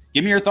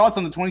 Give me your thoughts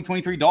on the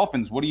 2023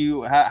 Dolphins. How do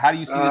you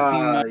see this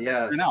team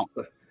yes. now?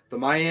 The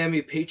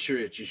Miami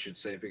Patriots, you should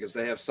say, because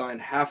they have signed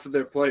half of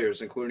their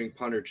players, including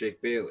punter Jake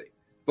Bailey.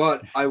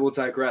 But I will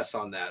digress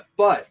on that.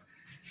 But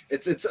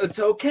it's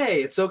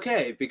okay. It's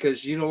okay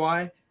because you know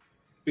why?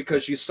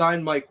 Because you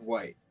signed Mike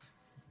White.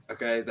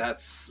 Okay, that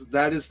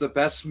is the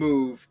best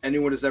move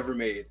anyone has ever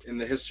made in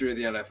the history of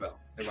the NFL.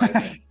 in my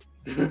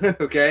opinion.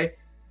 Okay?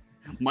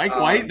 Mike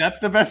White, that's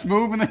the best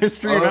move in the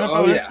history of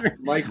NFL history.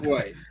 Mike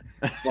White.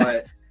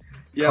 But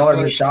yeah,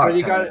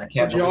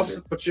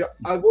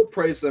 I will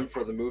praise them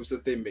for the moves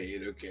that they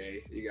made.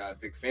 Okay, you got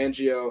Vic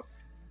Fangio,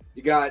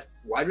 you got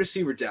wide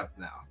receiver depth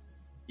now.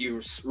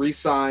 You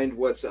re-signed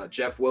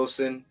Jeff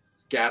Wilson,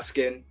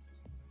 Gaskin,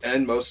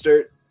 and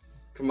Mostert.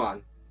 Come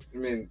on, I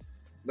mean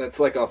that's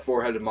like a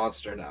four-headed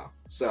monster now.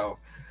 So,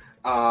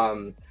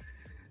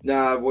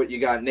 now what you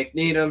got? Nick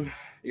Needham,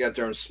 you got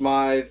Durham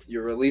Smythe.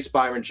 You released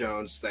Byron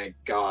Jones. Thank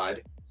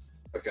God.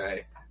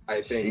 Okay.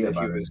 I think that he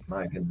was,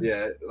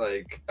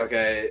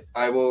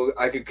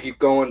 I could keep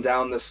going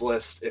down this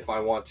list if I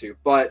want to,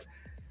 but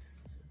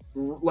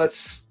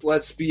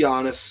let's be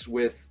honest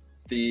with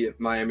the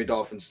Miami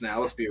Dolphins now.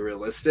 Let's be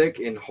realistic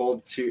and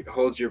hold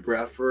your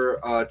breath for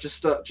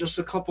just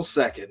a couple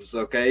seconds,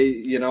 okay?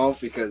 You know,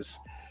 because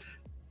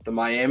the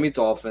Miami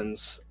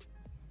Dolphins,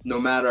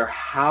 no matter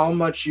how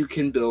much you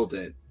can build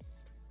it,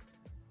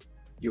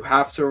 you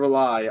have to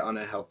rely on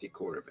a healthy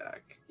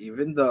quarterback,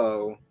 even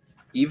though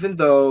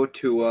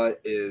Tua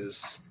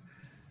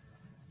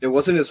it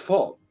wasn't his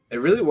fault. It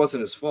really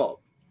wasn't his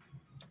fault.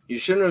 You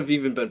shouldn't have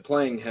even been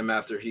playing him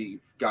after he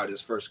got his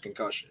first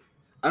concussion.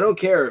 I don't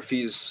care if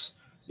he's,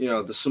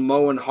 the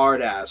Samoan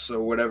hard ass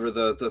or whatever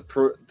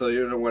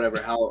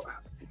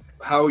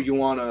how you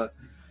want to.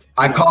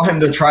 I call him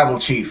the tribal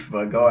chief,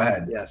 but go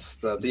ahead. Yes,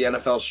 the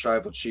NFL's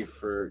tribal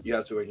chief, you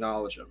have to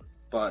acknowledge him.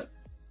 But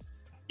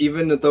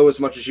even though as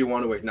much as you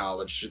want to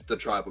acknowledge the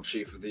tribal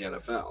chief of the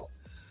NFL,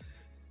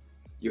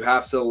 you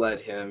have to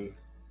let him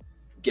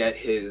get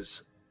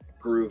his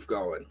groove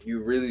going.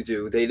 You really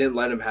do. They didn't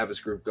let him have his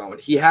groove going.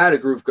 He had a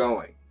groove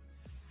going,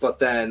 but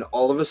then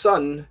all of a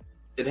sudden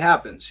it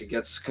happens. He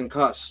gets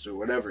concussed or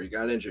whatever. He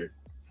got injured.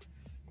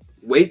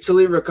 Wait till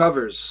he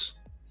recovers.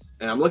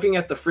 And I'm looking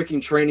at the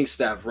freaking training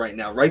staff right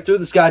now, right through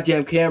this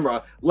goddamn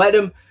camera. Let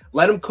him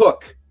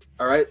cook.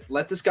 All right.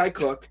 Let this guy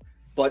cook,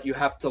 but you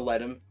have to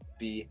let him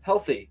be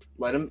healthy.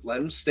 Let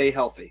him stay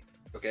healthy.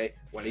 Okay.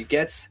 When he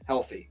gets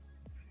healthy.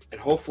 And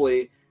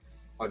hopefully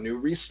a new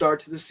restart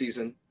to the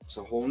season. It's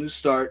a whole new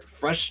start,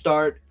 fresh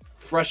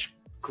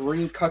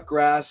green cut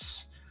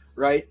grass,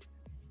 right?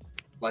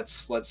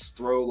 Let's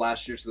throw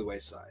last year to the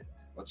wayside.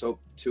 Let's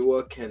hope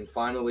Tua can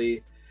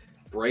finally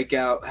break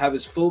out, have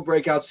his full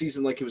breakout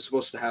season like he was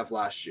supposed to have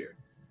last year.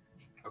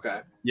 Okay.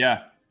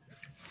 Yeah.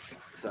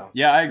 So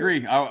yeah, I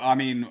agree. I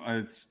mean,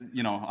 it's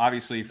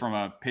obviously from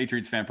a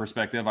Patriots fan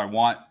perspective, I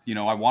want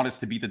us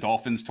to beat the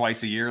Dolphins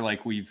twice a year,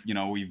 like we've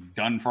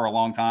done for a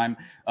long time.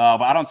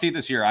 But I don't see it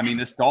this year. I mean,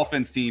 this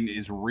Dolphins team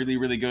is really,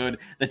 really good.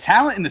 The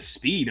talent and the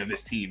speed of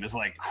this team is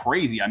like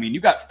crazy. I mean, you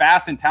got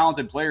fast and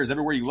talented players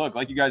everywhere you look.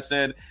 Like you guys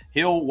said,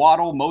 Hill,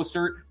 Waddle,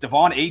 Mostert,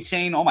 Devon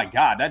Achane. Oh my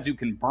God, that dude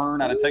can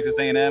burn out of Texas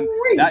A&M.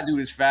 That dude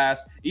is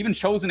fast. Even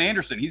Chosen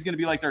Anderson, he's going to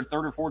be like their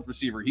third or fourth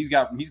receiver. He's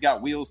got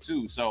wheels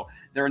too. So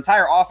their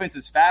entire offense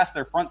is fast.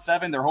 Their front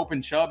seven, they're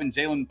hoping Chubb and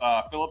Jalen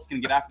Phillips can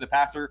get after the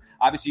passer.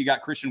 Obviously, you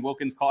got Christian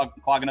Wilkins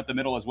clogging up the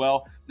middle as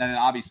well. And then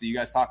obviously, you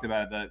guys talked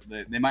about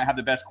it. They might have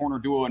the best corner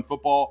duo in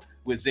football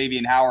with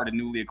Xavier Howard and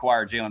newly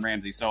acquired Jalen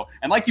Ramsey. So,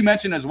 and like you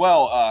mentioned as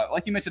well,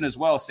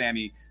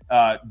 Sammy,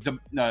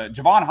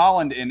 Javon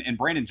Holland and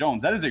Brandon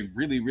Jones, that is a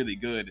really, really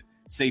good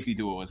safety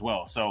duo as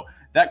well. So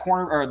that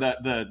corner or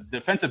the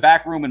defensive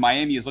back room in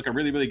Miami is looking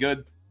really, really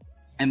good.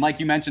 And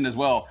like you mentioned as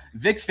well,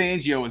 Vic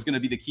Fangio is going to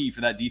be the key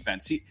for that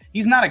defense.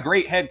 He's not a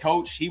great head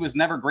coach. He was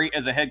never great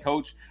as a head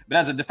coach. But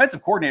as a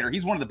defensive coordinator,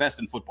 he's one of the best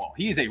in football.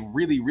 He is a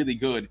really, really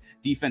good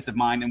defensive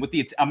mind. And with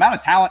the amount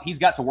of talent he's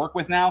got to work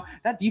with now,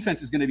 that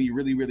defense is going to be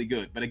really, really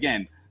good. But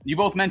again, you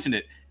both mentioned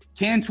it.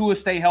 Can Tua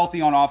stay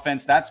healthy on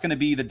offense? That's going to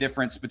be the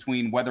difference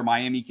between whether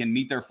Miami can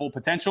meet their full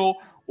potential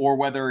or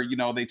whether,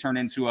 they turn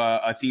into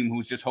a team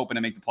who's just hoping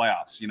to make the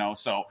playoffs,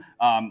 So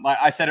like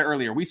I said it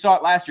earlier, we saw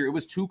it last year. It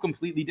was two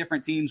completely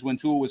different teams when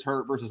Tua was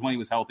hurt versus when he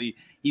was healthy.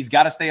 He's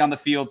got to stay on the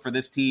field for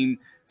this team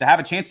to have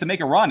a chance to make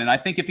a run. And I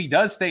think if he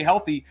does stay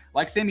healthy,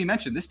 like Sammy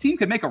mentioned, this team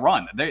could make a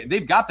run.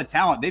 They've got the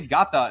talent. They've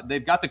got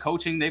the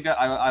coaching.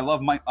 I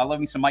love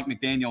me some Mike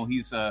McDaniel.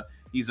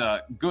 He's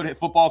a good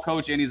football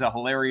coach, and he's a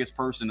hilarious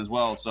person as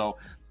well. So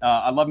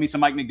I love me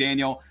some Mike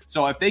McDaniel.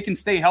 So if they can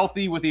stay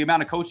healthy with the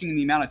amount of coaching and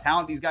the amount of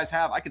talent these guys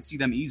have, I could see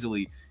them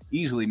easily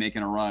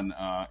making a run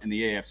in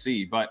the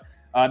AFC. But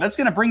that's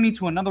going to bring me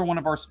to another one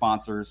of our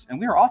sponsors, and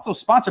we are also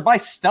sponsored by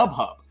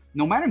StubHub.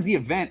 No matter the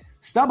event,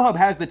 StubHub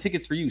has the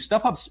tickets for you.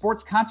 StubHub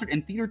sports, concert,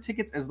 and theater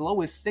tickets as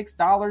low as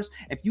 $6.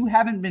 If you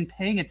haven't been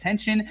paying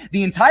attention,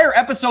 the entire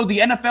episode, the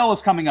NFL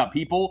is coming up,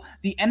 people.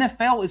 The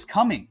NFL is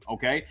coming,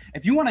 okay?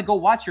 If you want to go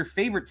watch your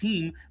favorite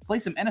team play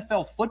some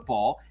NFL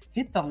football,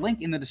 hit the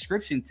link in the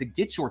description to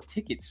get your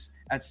tickets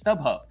at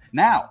StubHub.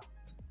 Now,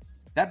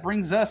 that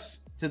brings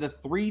us to the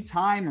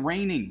 3-time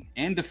reigning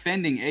and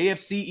defending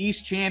AFC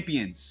East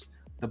champions,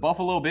 the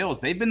Buffalo Bills.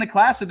 They've been the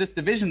class of this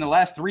division the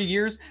last 3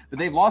 years, but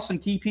they've lost some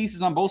key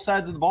pieces on both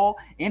sides of the ball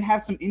and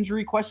have some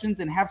injury questions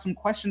and have some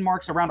question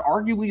marks around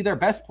arguably their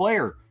best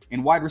player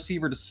in wide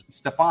receiver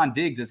Stephon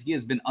Diggs, as he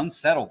has been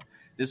unsettled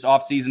this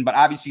offseason. But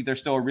obviously, they're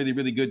still a really,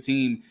 really good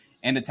team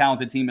and a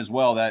talented team as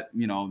well that,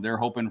 they're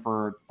hoping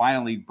for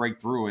finally break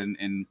through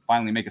and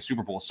finally make a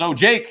Super Bowl. So,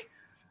 Jake,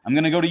 I'm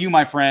going to go to you,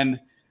 my friend.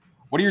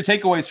 What are your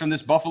takeaways from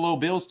this Buffalo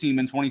Bills team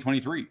in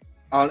 2023?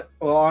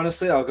 Well,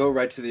 honestly, I'll go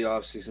right to the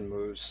offseason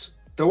moves.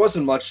 There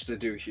wasn't much to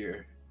do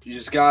here. You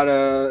just got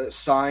to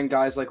sign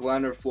guys like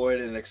Leonard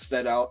Floyd and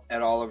extend out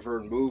Ed Oliver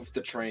and move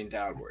the train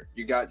downward.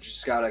 You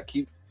just got to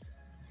keep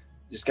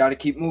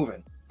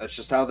moving. That's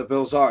just how the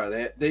Bills are.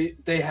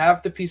 They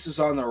have the pieces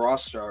on their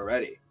roster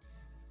already.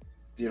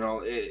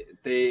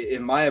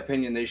 In my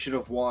opinion, they should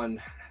have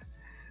won.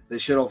 They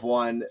should have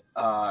won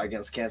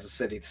against Kansas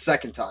City the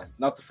second time,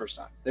 not the first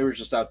time. They were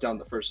just outdone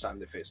the first time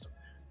they faced them,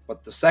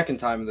 but the second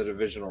time in the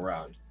divisional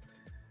round,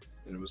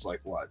 and it was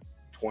like what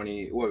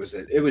 20? What was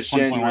it? It was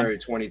January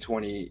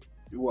 2020.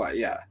 What?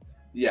 Yeah.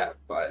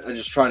 But I'm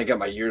just trying to get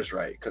my years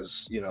right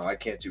because I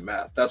can't do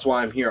math. That's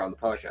why I'm here on the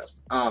podcast.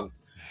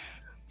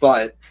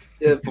 But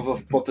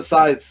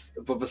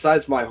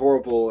besides my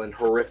horrible and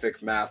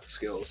horrific math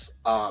skills,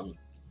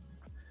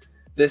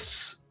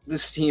 this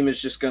team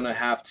is just gonna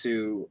have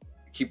to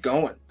keep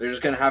going. They're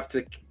just going to have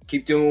to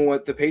keep doing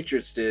what the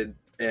Patriots did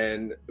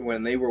and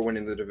when they were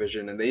winning the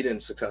division and they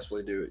didn't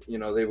successfully do it.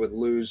 They would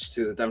lose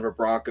to the Denver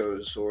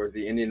Broncos or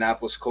the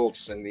Indianapolis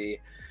Colts in the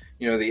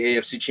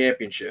AFC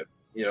Championship,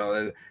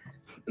 and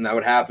that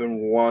would happen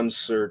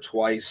once or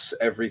twice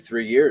every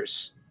 3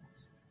 years.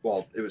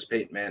 Well, it was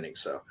Peyton Manning,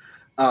 so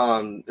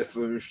if it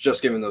was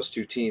just given those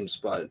two teams.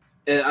 But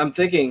I'm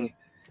thinking,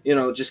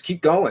 just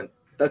keep going.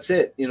 That's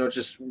it.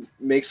 Just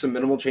make some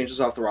minimal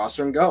changes off the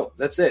roster and go.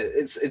 That's it.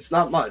 It's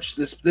not much.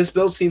 This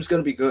Bills team's going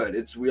to be good.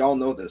 We all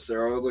know this.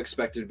 They're all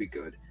expected to be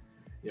good.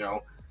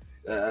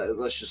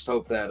 Let's just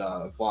hope that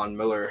Von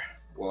Miller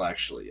will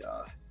actually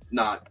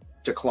not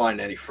decline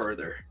any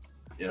further.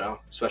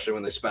 Especially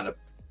when they spend a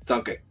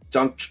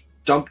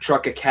dump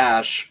truck of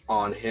cash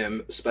on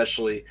him,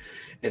 especially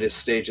at his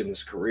stage in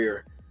his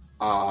career.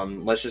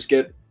 Let's just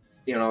get.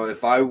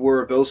 If I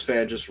were a Bills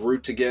fan, just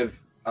root to give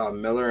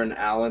Miller and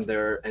Allen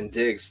and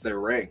Diggs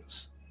their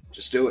rings.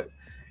 Just do it.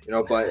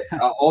 But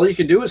all you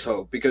can do is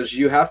hope because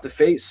you have to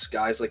face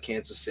guys like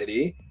Kansas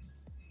City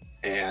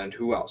and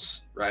who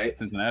else, right?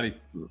 Cincinnati.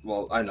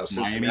 Well, I know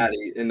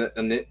Cincinnati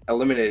and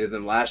eliminated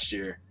them last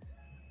year.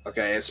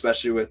 Okay,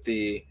 especially with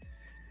the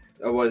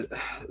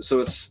so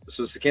it's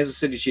the Kansas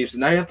City Chiefs,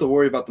 and now you have to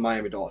worry about the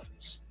Miami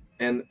Dolphins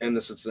and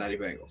the Cincinnati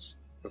Bengals.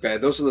 Okay,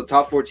 those are the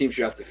top 4 teams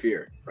you have to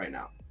fear right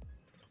now.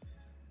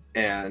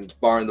 And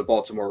barring the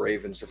Baltimore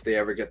Ravens if they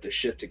ever get their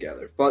shit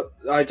together. But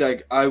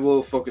I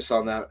will focus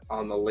on that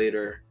on the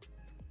later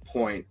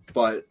point.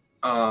 But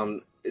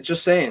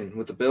just saying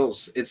with the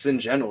Bills, it's in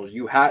general.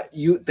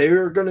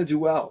 They're going to do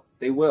well.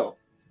 They will.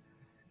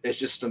 It's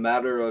just a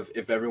matter of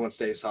if everyone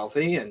stays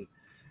healthy and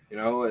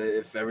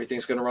if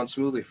everything's going to run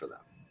smoothly for them.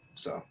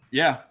 So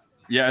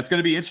Yeah, it's going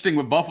to be interesting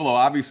with Buffalo.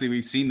 Obviously,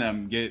 we've seen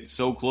them get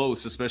so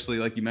close, especially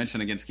like you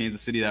mentioned against Kansas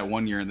City that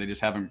one year, and they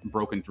just haven't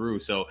broken through.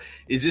 So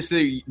is this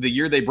the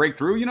year they break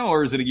through,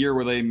 or is it a year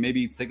where they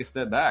maybe take a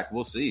step back?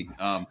 We'll see.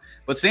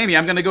 But Sammy,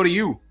 I'm going to go to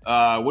you.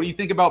 What do you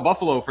think about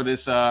Buffalo for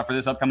this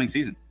upcoming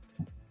season?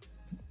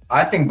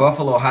 I think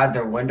Buffalo had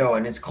their window,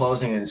 and it's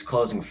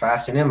closing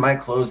fast, and it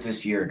might close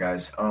this year,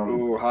 guys.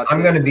 I'm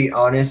going to be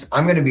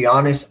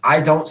honest.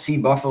 I don't see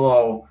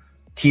Buffalo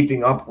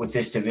keeping up with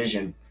this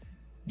division.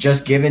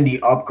 Just given the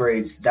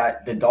upgrades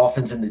that the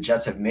Dolphins and the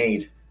Jets have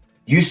made,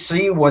 you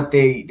see what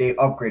they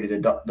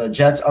upgraded. The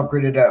Jets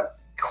upgraded at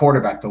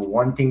quarterback, the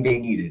one thing they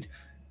needed.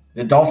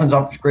 The Dolphins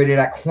upgraded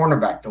at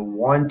cornerback, the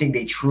one thing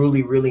they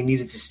truly, really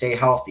needed to stay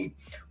healthy.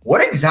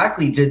 What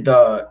exactly did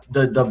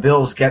the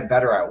Bills get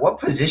better at? What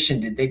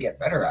position did they get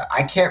better at?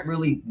 I can't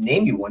really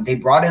name you one. They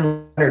brought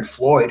in Leonard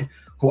Floyd,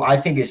 who I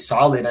think is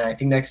solid, and I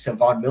think next to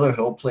Von Miller,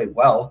 he'll play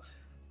well.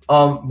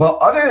 But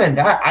other than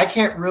that, I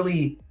can't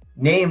really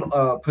name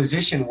a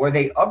position where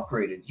they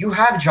upgraded. You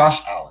have Josh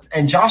Allen,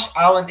 and Josh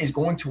Allen is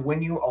going to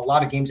win you a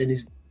lot of games and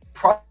is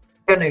probably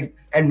going to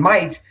and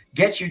might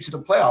get you to the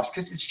playoffs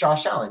because it's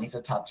Josh Allen. He's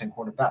a top 10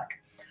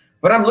 quarterback.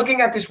 But I'm looking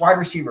at this wide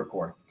receiver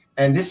core,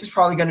 and this is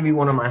probably going to be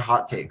one of my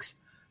hot takes.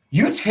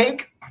 You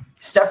take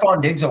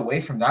Stephon Diggs away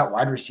from that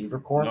wide receiver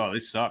core. Oh, they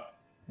suck.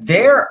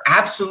 They're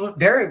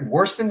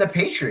worse than the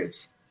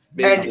Patriots.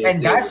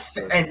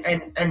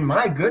 And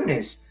my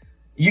goodness,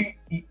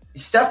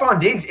 Stephon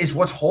Diggs is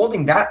what's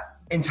holding that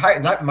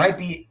might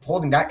be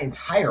holding that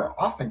entire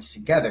offense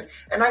together.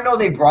 And I know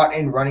they brought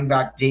in running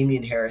back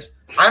Damian Harris.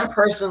 I'm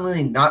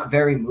personally not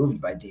very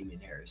moved by Damian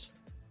Harris.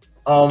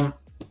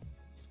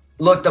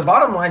 Look, the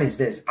bottom line is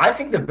this. I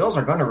think the Bills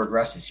are going to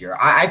regress this year.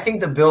 I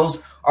think the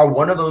Bills are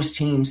one of those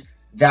teams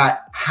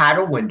that had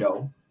a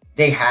window.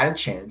 They had a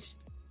chance.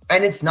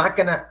 And it's not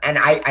going to – and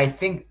I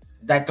think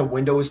that the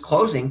window is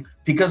closing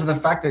because of the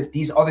fact that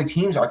these other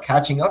teams are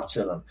catching up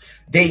to them.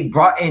 They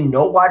brought in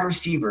no wide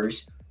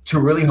receivers to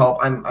really help.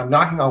 I'm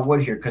knocking on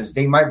wood here because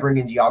they might bring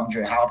in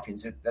DeAndre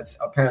Hopkins. That's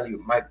apparently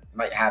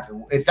might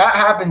happen. If that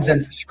happens,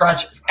 then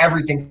scratch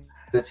everything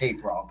the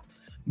tape, Rob.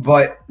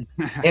 But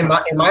in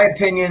my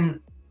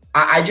opinion,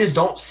 I just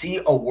don't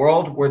see a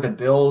world where the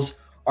Bills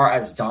are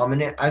as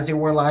dominant as they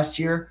were last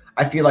year.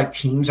 I feel like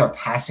teams are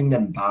passing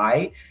them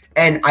by.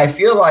 And I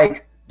feel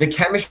like the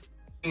chemistry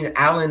between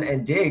Allen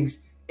and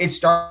Diggs is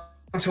starting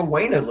to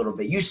wane a little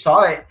bit. You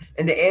saw it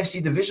in the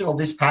AFC divisional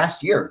this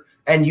past year.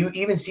 And you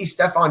even see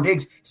Stephon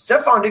Diggs.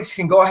 Stephon Diggs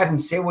can go ahead and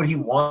say what he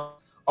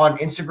wants on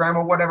Instagram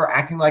or whatever,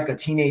 acting like a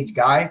teenage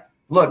guy.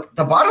 Look,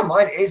 the bottom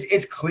line is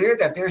it's clear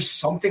that there's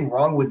something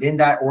wrong within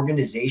that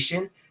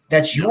organization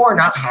that you are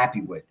not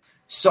happy with.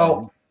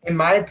 So, in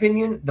my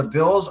opinion, the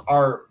Bills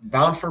are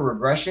bound for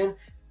regression.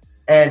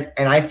 And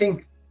I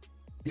think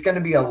it's going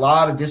to be a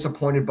lot of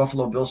disappointed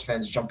Buffalo Bills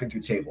fans jumping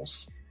through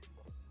tables.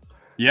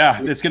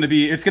 Yeah, it's gonna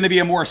be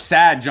a more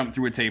sad jump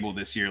through a table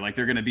this year. Like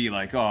they're gonna be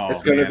like, oh,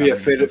 it's gonna be a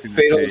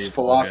fatalist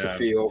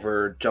philosophy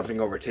over jumping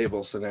over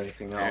tables than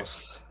anything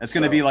else. It's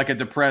gonna be like a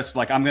depressed,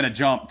 like I'm gonna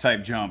jump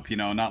type jump,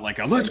 not like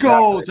a let's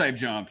go type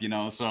jump,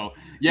 So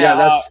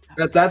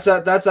that's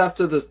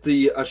after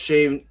the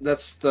ashamed.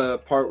 That's the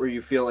part where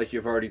you feel like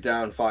you've already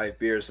downed 5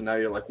 beers and now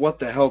you're like, what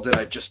the hell did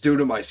I just do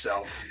to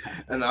myself?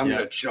 And I'm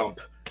gonna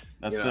jump.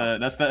 That's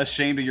the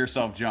ashamed of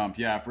yourself jump.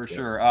 Yeah, for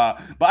sure.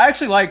 But I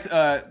actually liked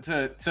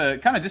to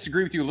kind of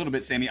disagree with you a little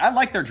bit, Sammy. I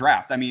like their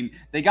draft. I mean,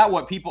 they got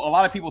what a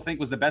lot of people think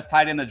was the best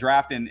tight end in the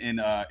draft in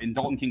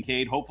Dalton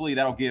Kincaid. Hopefully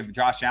that'll give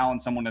Josh Allen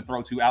someone to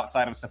throw to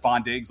outside of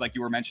Stephon Diggs, like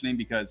you were mentioning,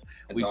 because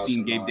we've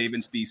seen Gabe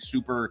Davis be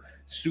super,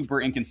 super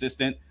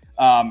inconsistent.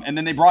 And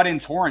then they brought in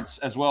Torrance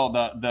as well,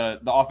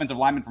 the offensive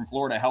lineman from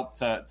Florida,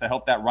 to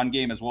help that run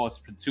game as well as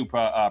to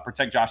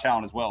protect Josh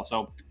Allen as well.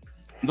 So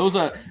those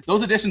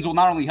additions will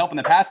not only help in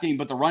the pass game,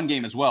 but the run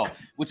game as well,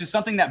 which is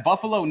something that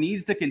Buffalo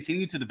needs to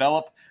continue to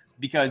develop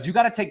because you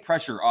got to take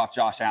pressure off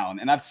Josh Allen.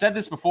 And I've said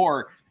this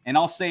before, and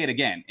I'll say it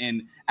again.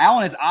 And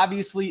Allen is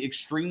obviously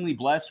extremely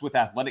blessed with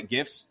athletic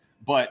gifts,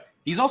 but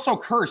he's also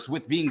cursed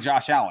with being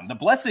Josh Allen. The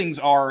blessings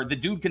are the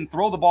dude can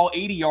throw the ball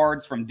 80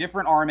 yards from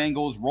different arm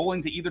angles,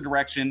 rolling to either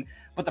direction.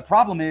 But the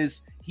problem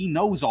is he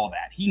knows all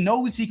that. He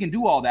knows he can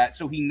do all that,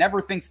 so he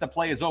never thinks the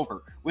play is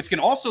over, which can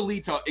also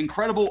lead to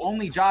incredible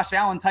only Josh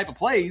Allen type of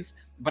plays,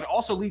 but it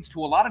also leads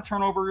to a lot of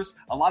turnovers,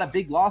 a lot of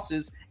big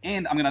losses,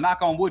 and I'm going to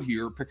knock on wood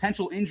here,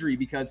 potential injury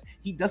because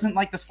he doesn't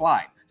like to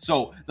slide.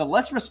 So the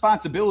less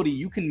responsibility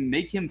you can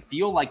make him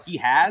feel like he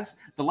has,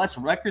 the less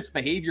reckless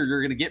behavior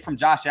you're going to get from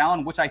Josh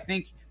Allen, which I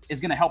think is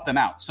going to help them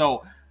out.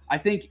 So I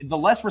think the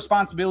less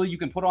responsibility you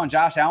can put on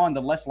Josh Allen,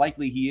 the less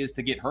likely he is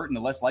to get hurt and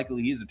the less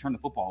likely he is to turn the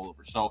football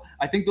over. So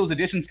I think those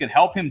additions could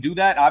help him do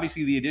that.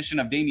 Obviously, the addition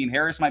of Damian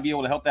Harris might be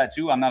able to help that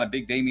too. I'm not a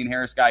big Damian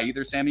Harris guy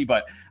either, Sammy,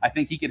 but I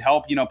think he could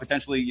help,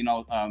 potentially,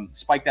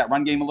 spike that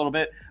run game a little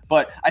bit.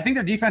 But I think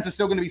their defense is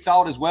still going to be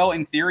solid as well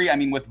in theory. I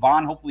mean, with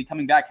Vaughn hopefully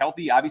coming back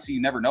healthy, obviously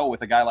you never know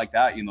with a guy like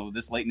that,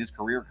 this late in his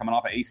career coming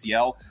off of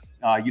ACL.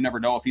 You never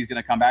know if he's going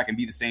to come back and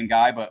be the same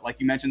guy. But like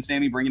you mentioned,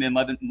 Sammy, bringing in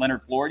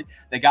Leonard Floyd,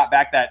 they got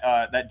back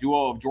that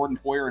duo of Jordan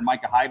Poyer and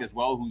Micah Hyde as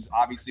well, who's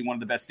obviously one of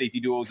the best safety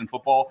duos in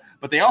football.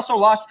 But they also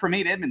lost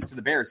Tremaine Edmonds to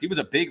the Bears. He was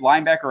a big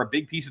linebacker, a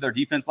big piece of their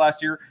defense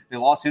last year. They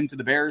lost him to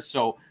the Bears.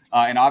 So,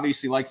 and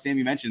obviously, like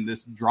Sammy mentioned,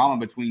 this drama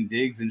between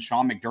Diggs and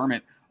Sean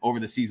McDermott over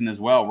the season as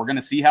well. We're going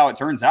to see how it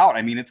turns out.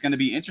 I mean, it's going to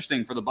be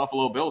interesting for the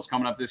Buffalo Bills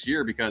coming up this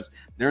year because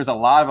there's a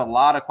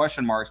lot of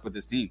question marks with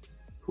this team.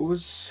 Who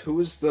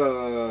was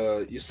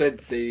the? You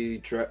said they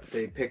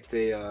picked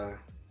a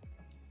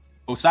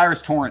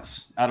Osiris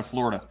Torrance out of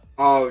Florida.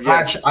 Oh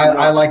yes,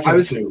 I like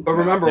him too. But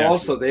remember,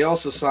 they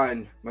also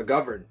signed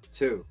McGovern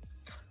too.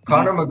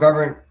 Connor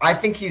McGovern, I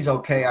think he's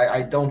okay.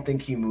 I don't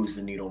think he moves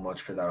the needle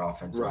much for that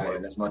offensive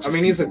line as much. I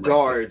mean, he's a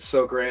guard,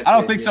 so granted. I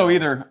don't think so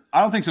either.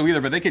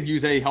 But they could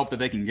use any help that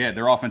they can get.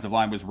 Their offensive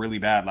line was really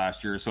bad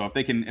last year, so if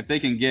they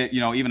can get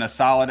even a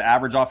solid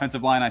average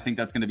offensive line, I think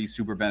that's going to be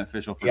super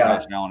beneficial for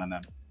Josh Allen and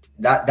them.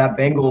 That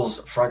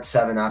Bengals front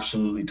seven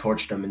absolutely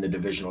torched them in the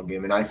divisional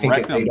game, and I think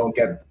if they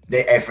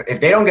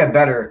don't get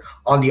better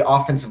on the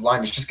offensive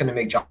line, it's just going to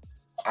make Josh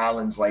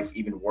Allen's life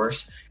even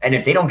worse. And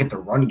if they don't get the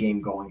run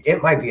game going,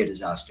 it might be a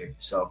disaster.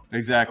 So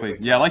exactly,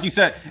 yeah, like you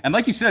said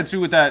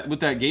too with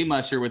that game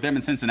last year with them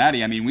in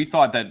Cincinnati. I mean, we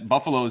thought that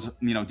Buffalo's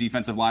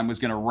defensive line was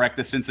going to wreck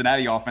the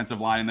Cincinnati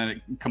offensive line, and then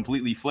it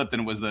completely flipped,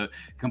 and it was the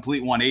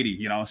complete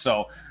 180.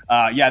 So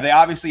they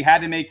obviously had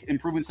to make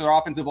improvements to their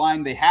offensive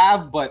line. They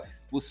have, but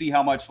we'll see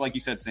how much, like you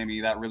said, Sammy,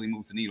 that really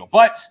moves the needle.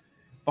 But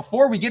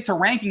before we get to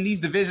ranking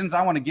these divisions,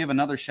 I want to give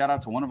another shout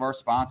out to one of our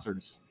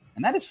sponsors,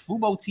 and that is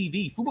Fubo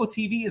TV. Fubo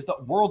TV is the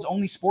world's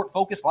only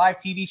sport-focused live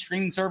TV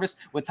streaming service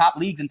with top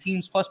leagues and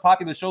teams, plus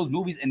popular shows,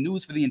 movies, and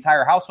news for the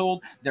entire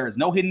household. There is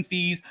no hidden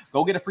fees.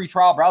 Go get a free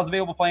trial. Browse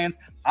available plans.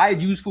 I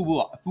use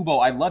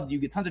Fubo. I love it. You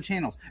get tons of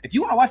channels. If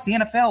you want to watch the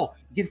NFL,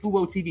 get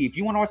Fubo TV. If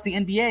you want to watch the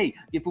NBA,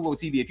 get Fubo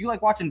TV. If you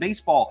like watching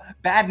baseball,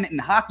 badminton,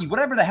 hockey,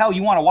 whatever the hell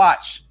you want to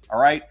watch, all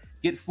right,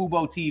 get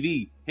Fubo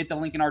TV. Hit the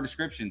link in our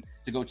description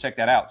to go check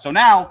that out. So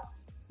now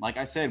like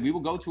I said, we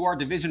will go to our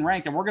division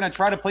rank, and we're going to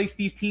try to place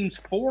these teams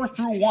 4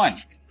 through 1,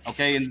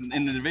 okay,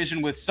 in the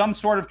division with some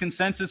sort of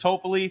consensus,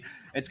 hopefully.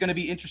 It's going to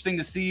be interesting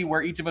to see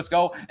where each of us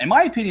go. In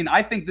my opinion,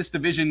 I think this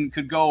division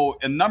could go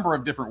a number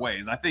of different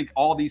ways. I think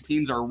all these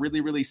teams are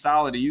really, really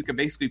solid, and you could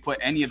basically put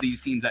any of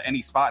these teams at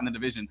any spot in the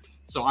division.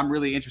 So I'm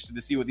really interested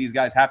to see what these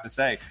guys have to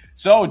say.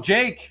 So,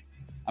 Jake,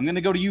 I'm going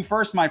to go to you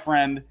first, my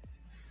friend.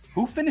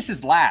 Who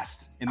finishes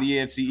last in the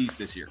AFC East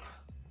this year?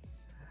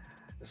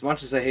 As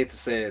much as I hate to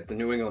say it, the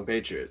New England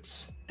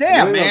Patriots.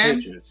 Damn, man.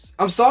 Patriots.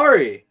 I'm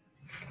sorry.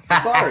 I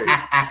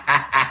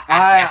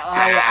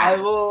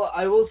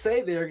will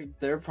say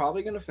they're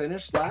probably going to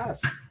finish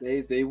last.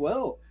 They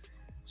will,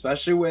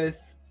 especially with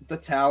the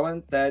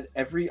talent that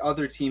every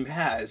other team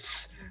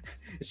has.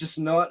 It's just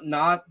not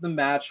the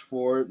match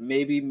for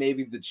maybe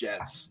the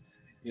Jets.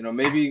 You know,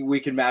 maybe we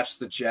can match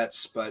the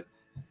Jets, but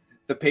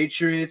the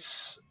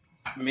Patriots,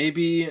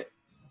 maybe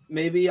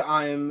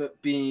I'm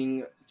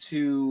being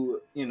too,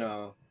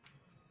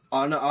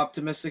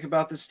 unoptimistic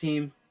about this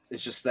team.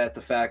 It's just that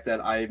the fact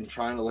that I'm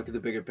trying to look at the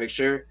bigger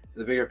picture.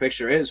 The bigger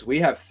picture is we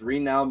have 3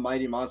 now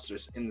mighty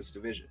monsters in this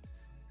division.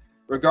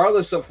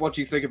 Regardless of what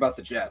you think about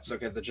the Jets,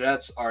 okay, the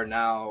Jets are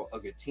now a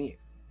good team,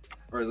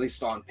 or at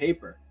least on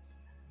paper.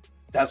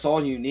 That's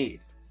all you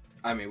need.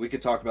 I mean, we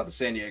could talk about the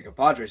San Diego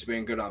Padres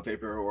being good on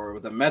paper, or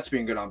the Mets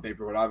being good on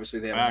paper, but obviously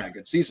they haven't had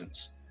good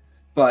seasons.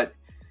 But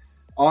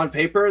on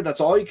paper,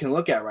 that's all you can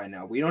look at right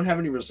now. We don't have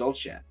any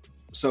results yet.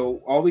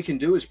 So all we can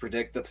do is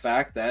predict the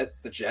fact that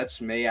the Jets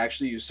may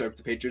actually usurp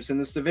the Patriots in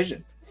this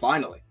division.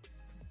 Finally.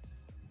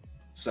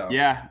 So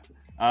yeah,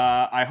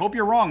 I hope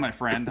you're wrong, my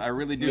friend. I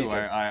really do.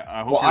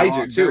 I hope. Well, I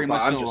do too. Very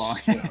much so wrong.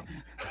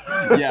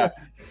 Yeah,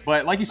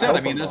 but like you said, I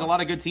mean, there's a lot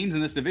of good teams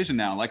in this division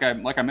now. Like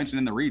I mentioned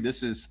in the read,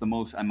 this is the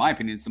most, in my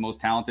opinion, it's the most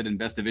talented and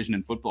best division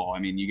in football. I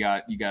mean, you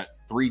got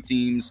 3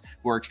 teams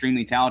who are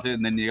extremely talented,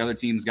 and then the other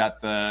team's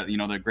got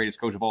the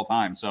greatest coach of all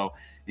time. So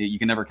you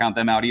can never count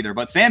them out either.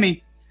 But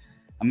Sammy,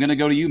 I'm going to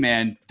go to you,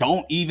 man. I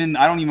don't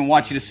even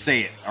want you to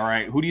say it, all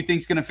right? Who do you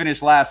think's going to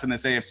finish last in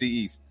this AFC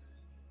East?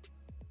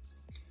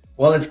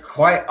 Well, it's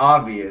quite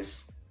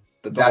obvious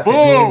that the New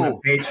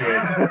England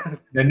Patriots,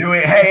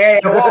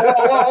 hey,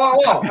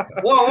 whoa.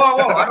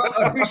 I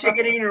don't appreciate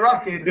getting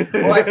interrupted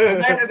while I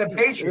slander the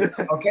Patriots,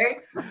 okay?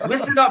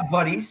 Listen up,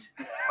 buddies.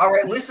 All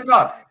right, listen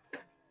up.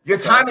 Your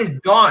time is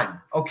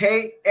gone,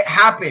 okay? It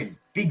happened.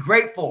 Be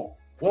grateful.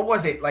 What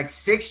was it, like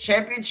 6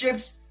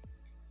 championships?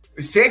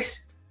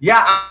 6?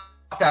 Yeah,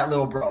 that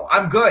little bro.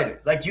 I'm good.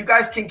 Like, you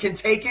guys can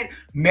take it,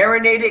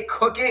 marinate it,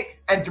 cook it,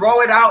 and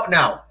throw it out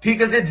now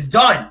because it's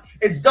done.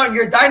 It's done.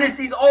 Your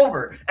dynasty's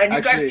over, and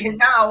you guys can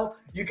now.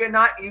 You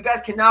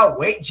guys can now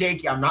wait,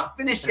 Jake. I'm not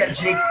finished yet,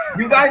 Jake.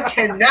 You guys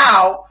can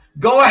now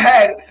go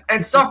ahead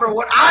and suffer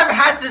what I've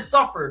had to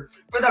suffer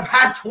for the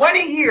past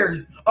 20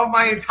 years of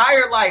my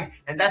entire life,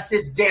 and that's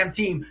this damn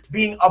team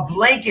being a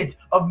blanket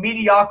of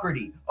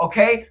mediocrity.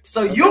 Okay,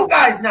 so you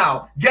guys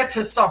now get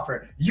to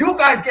suffer. You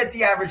guys get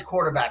the average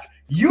quarterback.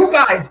 You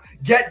guys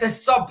get the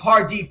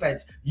subpar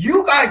defense.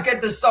 You guys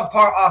get the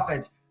subpar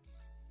offense.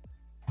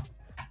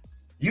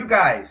 You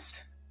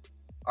guys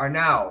are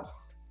now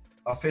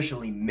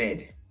officially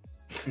mid.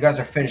 You guys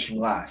are finishing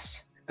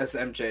last. As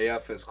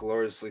MJF has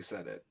gloriously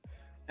said it.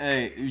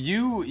 Hey,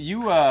 you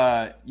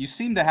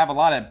seem to have a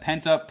lot of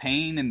pent-up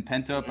pain and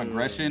pent-up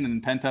aggression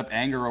and pent-up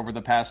anger over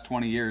the past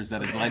 20 years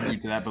that has led you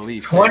to that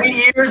belief. 20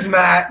 years,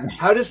 Matt.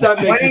 How does that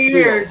make 20 you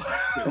years.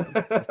 feel?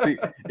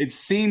 It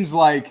seems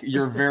like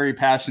you're very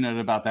passionate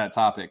about that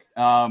topic.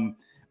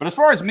 But as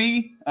far as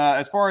me,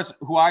 as far as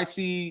who I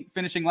see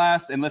finishing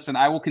last, and listen,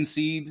 I will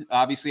concede.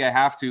 Obviously, I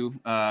have to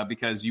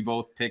because you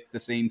both picked the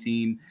same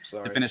team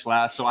to finish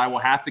last. So I will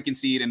have to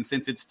concede. And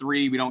since it's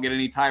 3, we don't get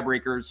any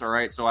tiebreakers. All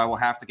right. So I will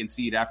have to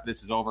concede after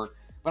this is over.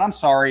 But I'm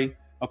sorry.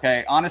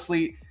 Okay.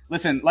 Honestly,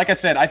 listen, like I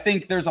said, I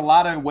think there's a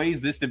lot of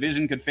ways this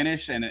division could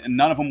finish, and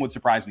none of them would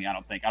surprise me, I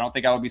don't think. I don't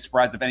think I would be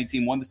surprised if any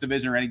team won this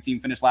division or any team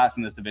finished last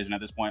in this division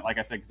at this point, like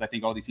I said, because I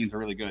think all these teams are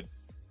really good.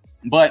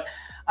 But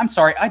I'm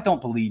sorry, I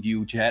don't believe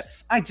you,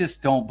 Jets. I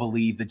just don't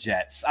believe the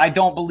Jets. I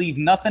don't believe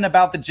nothing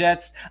about the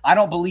Jets. I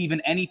don't believe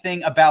in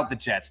anything about the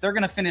Jets. They're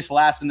going to finish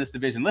last in this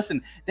division.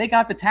 Listen, they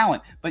got the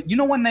talent, but you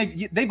know when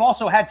they've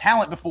also had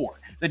talent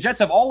before. The Jets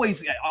have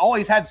always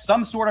had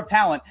some sort of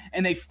talent,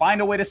 and they find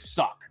a way to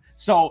suck.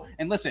 So,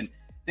 and listen,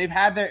 they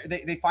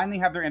finally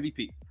have their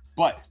MVP,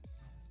 but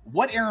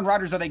what Aaron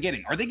Rodgers are they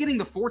getting? Are they getting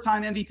the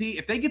 4-time MVP?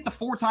 If they get the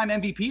 4-time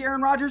MVP,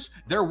 Aaron Rodgers,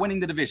 they're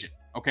winning the division.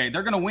 Okay,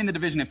 they're going to win the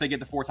division if they get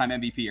the 4-time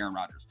MVP, Aaron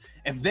Rodgers.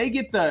 If they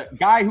get the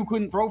guy who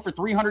couldn't throw for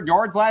 300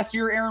 yards last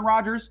year, Aaron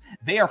Rodgers,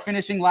 they are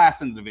finishing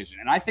last in the division.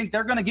 And I think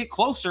they're going to get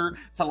closer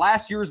to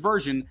last year's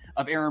version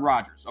of Aaron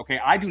Rodgers. Okay,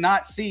 I do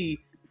not see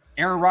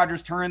Aaron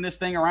Rodgers turning this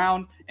thing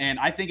around, and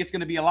I think it's going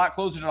to be a lot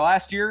closer to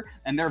last year,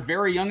 and they're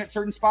very young at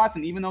certain spots,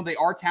 and even though they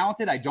are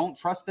talented, I don't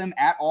trust them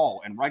at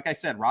all. And like I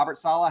said, Robert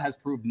Saleh has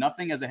proved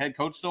nothing as a head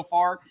coach so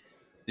far.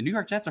 The New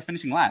York Jets are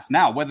finishing last.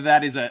 Now, whether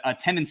that is a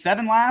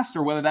 10-7 last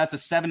or whether that's a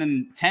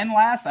 7-10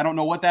 last, I don't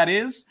know what that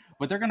is,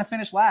 but they're going to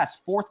finish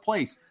last, 4th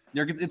place.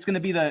 It's going to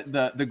be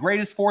the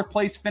greatest fourth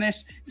place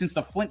finish since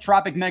the Flint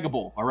Tropic Mega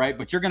Bowl. All right,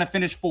 but you're going to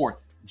finish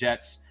fourth,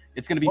 Jets.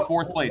 It's going to be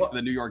fourth place for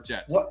the New York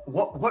Jets.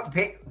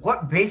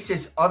 What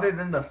basis other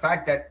than the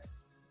fact that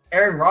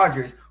Aaron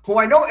Rodgers, who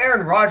I know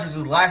Aaron Rodgers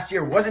was last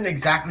year, wasn't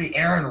exactly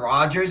Aaron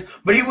Rodgers,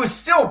 but he was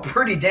still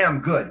pretty damn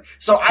good.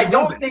 So I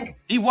don't think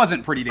he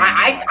wasn't pretty damn good.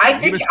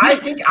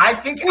 I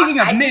think speaking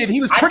of mid,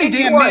 he was pretty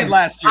damn mid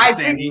last year,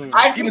 Sammy.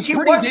 He was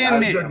pretty damn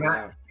mid.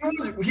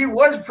 He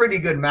was pretty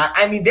good, Matt.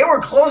 I mean, they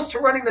were close to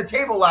running the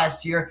table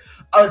last year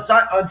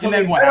until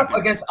they went up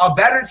against a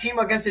better team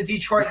against the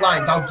Detroit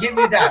Lions. I'll give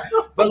you that.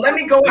 But let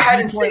me go ahead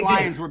and say this.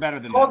 Lions were better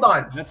than Hold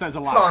on. That says a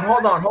lot.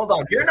 Hold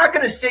on. You're not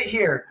going to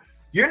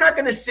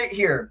sit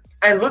here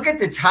and look at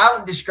the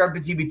talent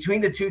discrepancy between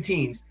the two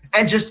teams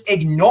and just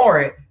ignore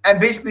it and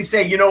basically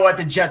say, you know what,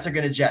 the Jets are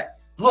going to jet.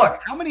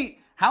 Look, how many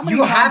times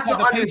have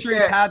the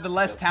Patriots had the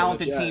less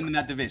talented team in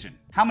that division?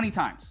 How many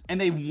times? And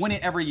they win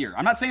it every year.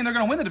 I'm not saying they're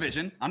going to win the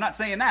division. I'm not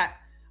saying that.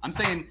 I'm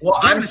saying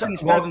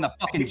better than the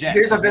fucking Jets.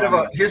 Here's a bit of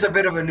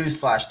a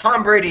newsflash.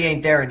 Tom Brady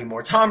ain't there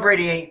anymore. Tom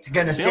Brady ain't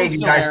gonna save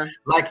you guys.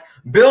 Like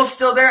Bill's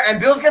still there,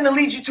 and Bill's gonna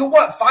lead you to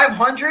what,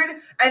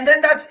 500, and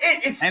then that's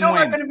it. It's still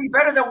not gonna be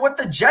better than what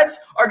the Jets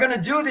are gonna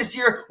do this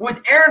year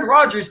with Aaron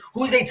Rodgers,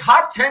 who's a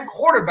top 10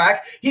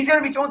 quarterback. He's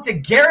gonna be throwing to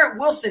Garrett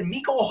Wilson,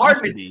 Mecole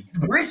Hardman,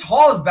 Breece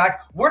Hall is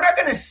back. We're not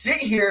gonna sit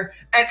here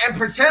and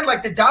pretend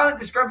like the talent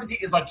discrepancy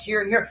is like here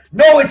and here.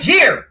 No, it's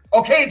here.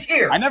 Okay, it's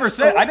here. I never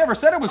said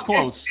it was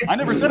close. I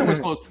never said it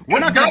was close. We're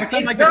not going to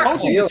pretend like the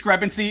coaching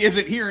discrepancy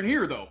isn't here and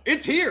here, though.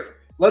 It's here.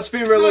 Let's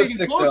be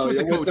realistic, though.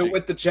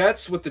 With the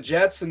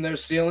Jets and their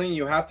ceiling,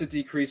 you have to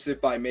decrease it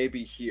by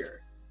maybe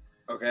here,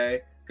 okay?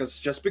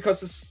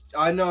 Because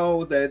I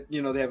know that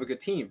they have a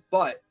good team,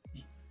 but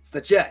it's the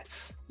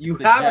Jets. You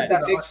have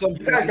to take some.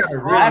 You guys got to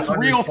really That's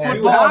real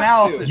football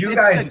analysis. You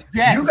guys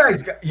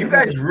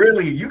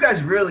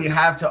really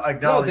have to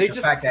acknowledge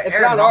the fact that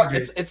Aaron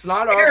Rodgers. It's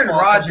not our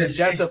fault that the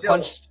Jets have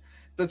punched.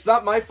 That's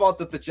not my fault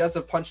that the Jets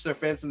have punched their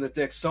fans in the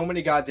dick so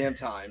many goddamn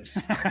times.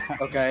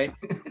 Okay.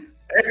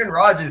 Aaron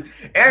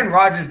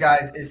Rodgers,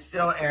 guys, is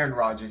still Aaron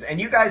Rodgers. And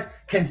you guys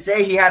can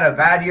say he had a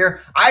bad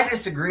year. I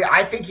disagree.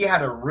 I think he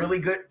had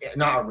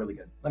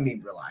let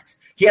me relax.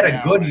 He had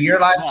a good year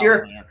last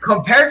year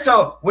compared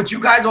to what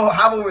you guys will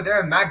have over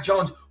there in Mac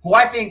Jones, who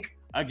I think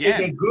is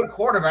a good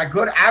quarterback,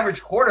 good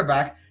average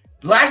quarterback.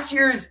 Last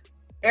year's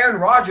Aaron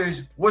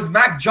Rodgers was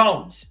Mac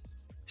Jones.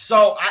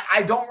 So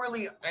I don't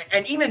really –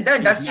 and even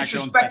then, that's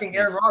disrespecting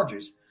Aaron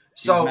Rodgers.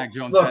 So,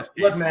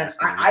 look, man,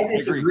 I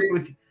disagree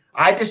with you.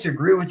 I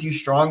disagree with you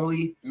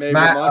strongly. Maybe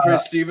Ramondre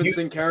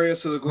Stevenson carry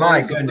us to the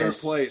glories of third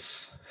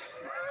place.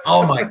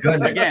 Oh my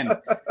goodness! Again,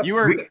 you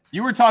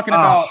were talking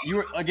about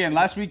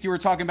last week. You were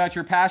talking about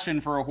your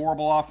passion for a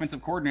horrible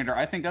offensive coordinator.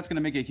 I think that's going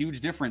to make a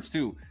huge difference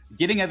too.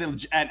 Getting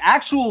an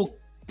actual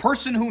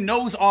person who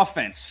knows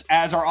offense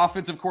as our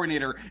offensive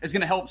coordinator is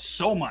going to help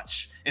so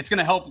much. It's going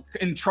to help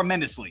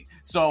tremendously.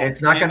 So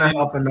it's not going to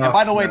help enough. And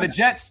by the way, the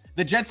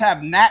Jets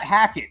have Nat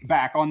Hackett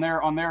back on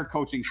their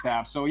coaching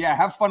staff. So yeah,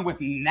 have fun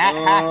with Nat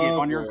Hackett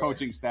on your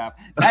coaching staff.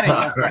 That ain't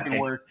that fucking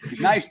word.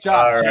 Nice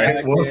job, all right,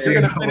 Jets. We'll see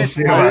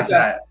about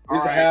that.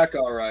 He's a hack,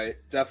 all right,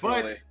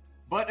 definitely.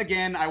 But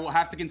again, I will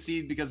have to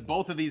concede because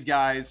both of these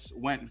guys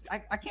went.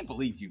 I can't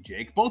believe you,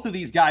 Jake. Both of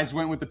these guys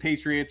went with the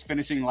Patriots,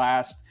 finishing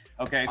last.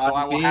 Okay, so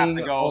I will have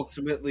to go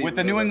with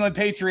the New England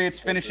Patriots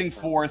finishing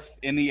fourth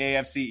in the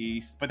AFC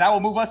East. But that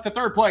will move us to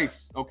third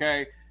place,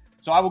 okay?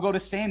 So I will go to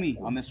Sammy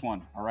on this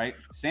one, all right?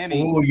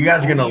 Sammy. Ooh, you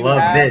guys are going to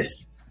love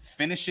this.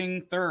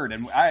 Finishing third.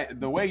 And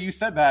the way you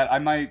said that, I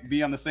might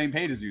be on the same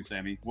page as you,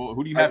 Sammy. Well,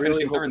 who do you have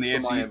finishing third in the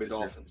AFC East this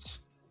year?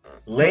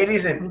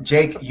 Ladies and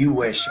Jake, you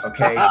wish,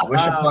 okay?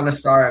 Wish upon a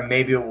star and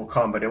maybe it will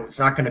come, but it's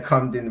not going to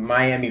come to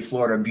Miami,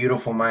 Florida,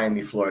 beautiful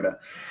Miami, Florida.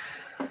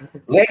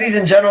 Ladies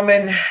and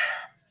gentlemen,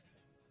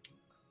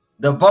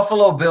 the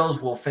Buffalo Bills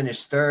will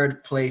finish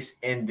third place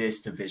in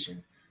this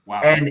division.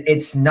 Wow. And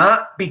it's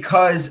not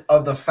because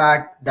of the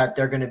fact that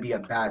they're going to be a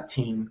bad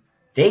team.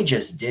 They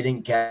just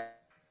didn't get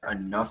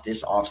enough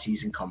this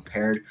offseason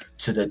compared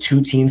to the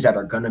two teams that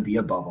are going to be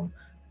above them.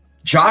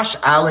 Josh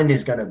Allen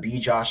is going to be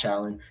Josh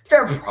Allen.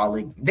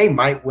 They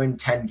might win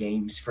 10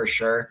 games for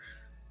sure.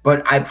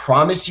 But I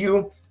promise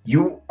you,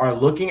 you are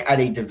looking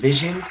at a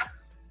division.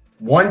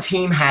 One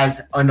team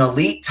has an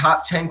elite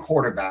top 10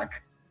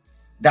 quarterback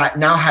that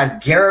now has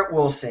Garrett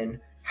Wilson,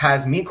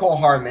 has Mecole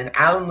Hardman,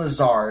 Allen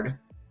Lazard.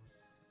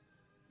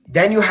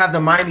 Then you have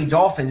the Miami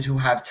Dolphins who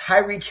have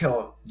Tyreek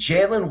Hill,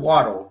 Jalen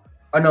Waddle,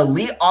 an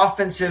elite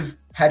offensive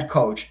head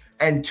coach,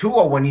 and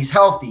Tua, when he's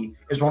healthy,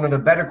 is one of the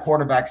better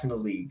quarterbacks in the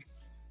league.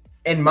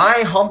 In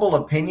my humble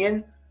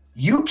opinion,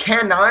 you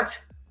cannot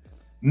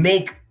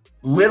make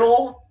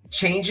little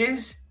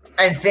changes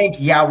and think,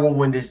 yeah, we'll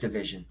win this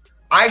division.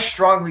 I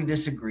strongly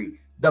disagree.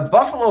 The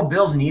Buffalo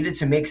Bills needed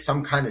to make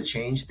some kind of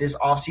change this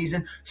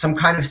offseason, some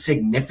kind of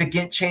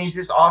significant change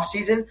this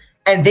offseason,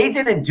 and they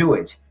didn't do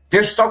it.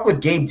 They're stuck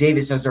with Gabe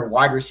Davis as their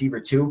wide receiver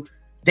too.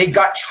 They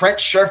got Trent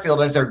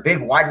Sherfield as their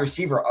big wide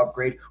receiver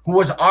upgrade, who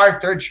was our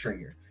third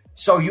stringer.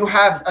 So you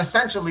have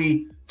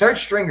essentially third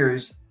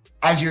stringers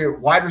as your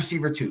wide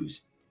receiver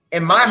twos.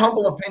 In my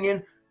humble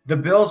opinion, the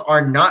Bills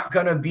are not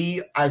going to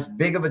be as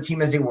big of a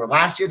team as they were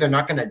last year. They're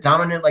not going to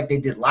dominate like they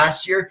did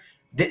last year.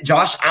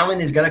 Josh Allen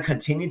is going to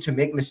continue to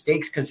make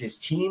mistakes because his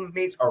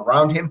teammates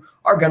around him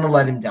are going to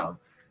let him down.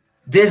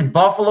 This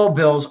Buffalo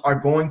Bills are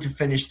going to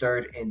finish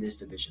third in this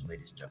division,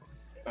 ladies and gentlemen.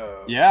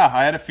 Yeah,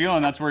 I had a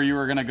feeling that's where you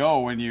were going to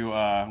go when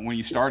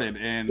you started.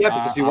 And yeah,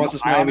 because he wants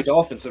his Miami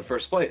Dolphins in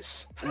first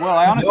place. Well,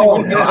 I honestly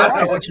wouldn't be surprised.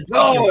 I don't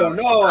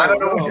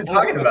know what you're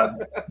talking about.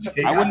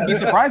 I wouldn't be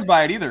surprised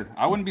by it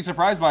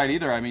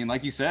either. I mean,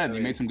 like you said,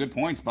 you made some good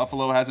points.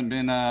 Buffalo hasn't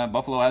been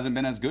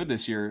as good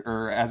this year,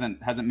 or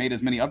hasn't made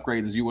as many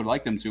upgrades as you would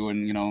like them to.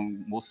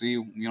 And we'll see.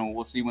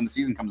 We'll see when the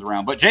season comes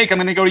around. But Jake, I'm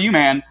going to go to you,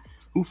 man.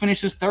 Who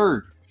finishes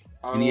third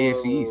in the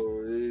AFC East?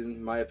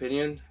 In my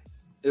opinion,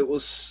 it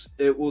will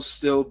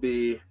still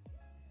be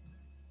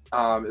it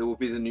will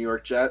be the New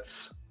York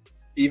Jets.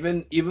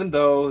 Even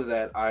though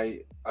that I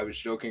was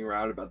joking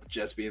around about the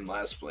Jets being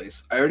last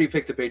place. I already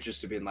picked the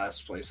Patriots to be in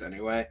last place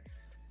anyway.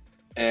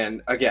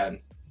 And again,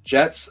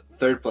 Jets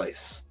third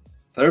place.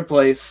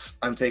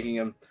 I'm taking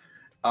them.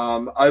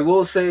 I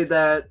will say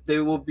that they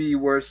will be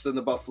worse than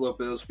the Buffalo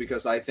Bills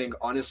because I think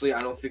honestly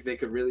I don't think they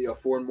could really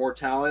afford more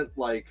talent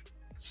like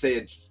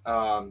say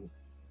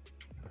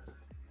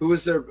who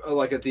is there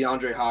like a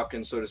DeAndre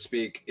Hopkins, so to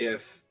speak,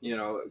 if,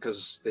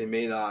 because they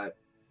may not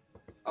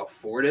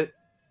afford it.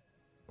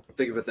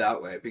 Think of it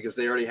that way, because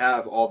they already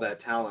have all that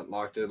talent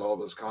locked in all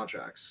those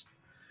contracts.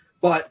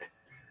 But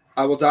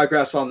I will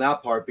digress on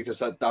that part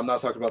because I'm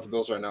not talking about the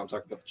Bills right now. I'm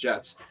talking about the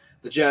Jets.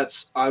 The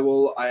Jets, I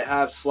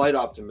have slight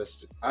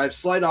optimism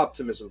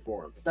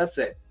for them. But that's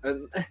it.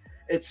 And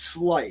it's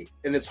slight,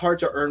 and it's hard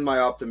to earn my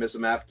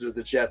optimism after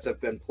the Jets have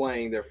been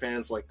playing their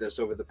fans like this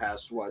over the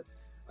past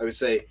I would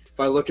say, if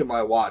I look at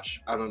my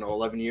watch, I don't know,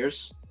 11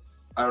 years?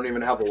 I don't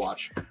even have a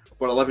watch.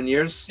 But 11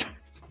 years?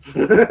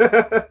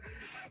 Ever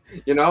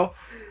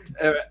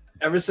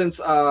since,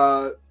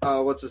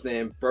 what's his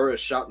name? Burris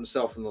shot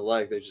himself in the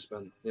leg, they've just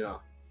been, No,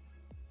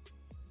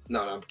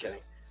 I'm kidding.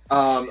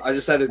 I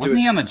just had to do it. Wasn't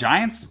he on the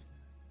Giants?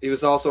 He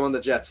was also on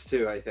the Jets,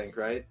 too, I think,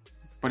 right?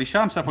 But he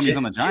shot himself when he was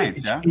on the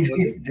Giants, yeah?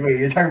 Wait,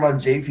 you're talking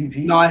about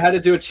JPP? No, I had to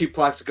do a cheap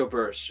Plaxico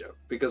Burris joke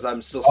because I'm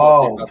still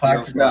salty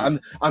about the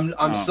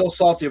I'm still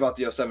salty about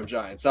the 07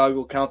 Giants. I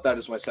will count that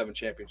as my 7th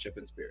championship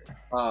in spirit.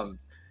 But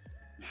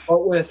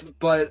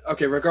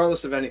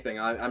regardless of anything,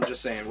 I'm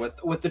just saying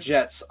with the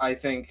Jets, I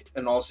think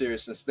in all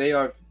seriousness, they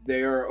are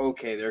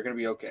okay. They're going to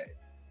be okay.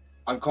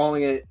 I'm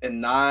calling it a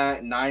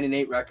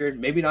 9-8 record,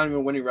 maybe not even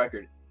a winning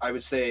record. I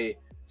would say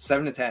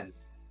 7-10.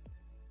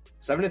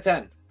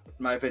 7-10, in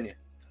my opinion.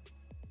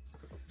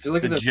 If you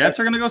look at the Jets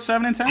are going to go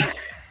 7-10.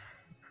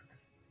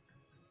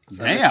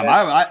 Damn,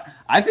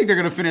 I think they're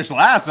going to finish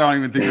last. I don't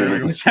even think they're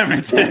going to go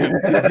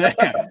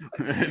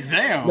 7-10.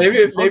 Damn.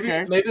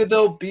 Maybe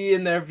they'll be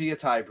in there via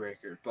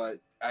tiebreaker, but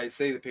I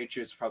say the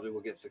Patriots probably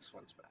will get 6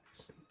 wins back.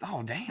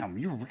 Oh, damn,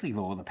 you're really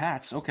low on the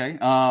Pats. Okay.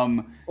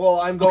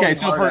 Well, I'm going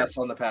hard-ass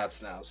on the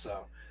Pats now,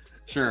 so.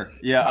 Sure.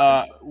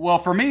 Yeah. Well,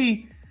 for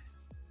me,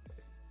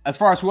 as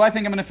far as who I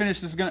think I'm going to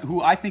finish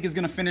who I think is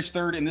going to finish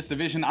third in this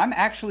division, I'm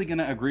actually going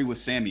to agree with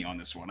Sammy on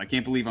this one. I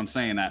can't believe I'm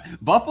saying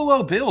that.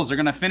 Buffalo Bills are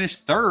going to finish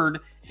third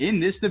in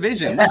this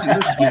division.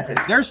 Listen,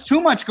 there's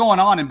too much going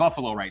on in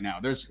Buffalo right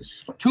now.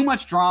 There's too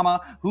much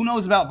drama. Who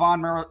knows about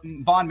Von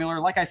Miller?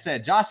 Like I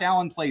said, Josh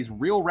Allen plays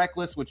real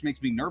reckless, which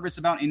makes me nervous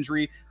about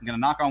injury. I'm going to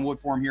knock on wood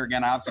for him here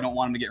again. I obviously don't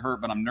want him to get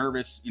hurt, but I'm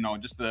nervous,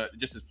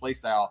 just his play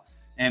style.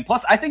 And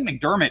plus, I think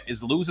McDermott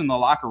is losing the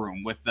locker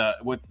room with the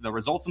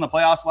results in the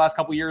playoffs the last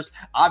couple of years,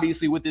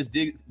 obviously with this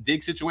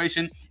dig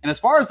situation. And as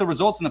far as the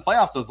results in the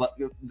playoffs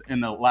in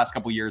the last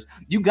couple of years,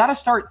 you got to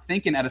start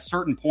thinking at a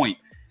certain point.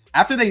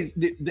 After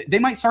they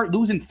might start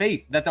losing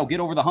faith that they'll get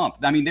over the hump.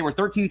 I mean, they were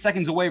 13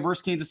 seconds away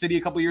versus Kansas City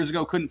a couple of years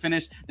ago, couldn't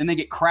finish. Then they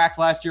get cracked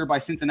last year by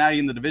Cincinnati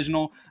in the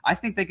divisional. I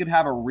think they could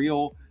have a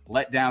real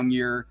letdown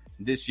year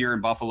this year in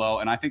Buffalo,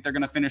 and I think they're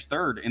going to finish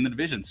third in the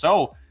division.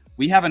 So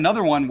we have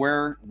another one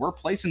where we're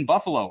placing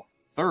Buffalo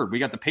third. We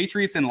got the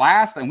Patriots in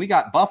last, and we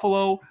got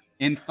Buffalo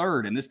in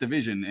third in this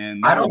division.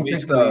 And I don't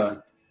think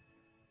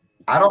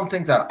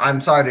that.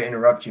 I'm sorry to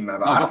interrupt you, man,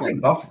 but I don't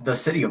think the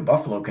city of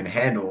Buffalo can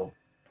handle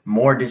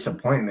more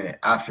disappointment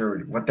after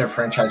what their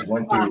franchise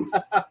went through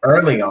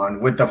early on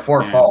with the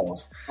four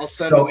falls.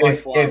 So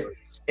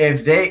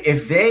if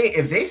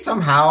they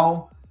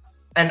somehow,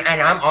 and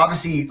I'm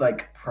obviously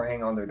like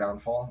preying on their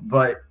downfall,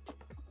 but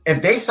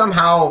if they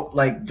somehow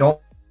like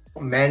don't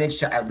manage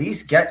to at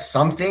least get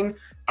something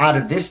out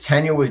of this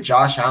tenure with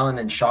Josh Allen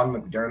and Sean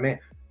McDermott,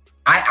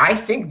 I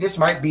think this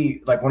might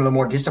be like one of the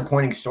more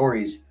disappointing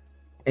stories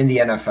in the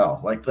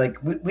NFL. Like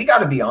we got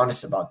to be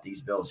honest about these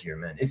Bills here,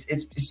 man.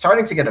 It's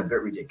starting to get a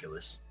bit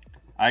ridiculous.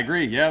 I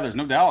agree. Yeah, there's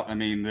no doubt. I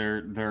mean,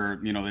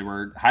 they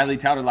were highly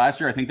touted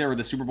last year. I think they were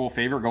the Super Bowl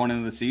favorite going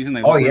into the season.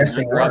 They were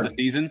throughout the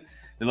season.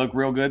 They look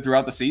real good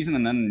throughout the season,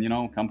 and then,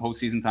 come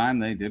postseason time,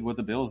 they did what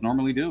the Bills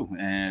normally do.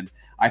 And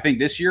I think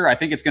this year,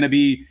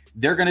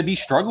 they're going to be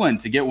struggling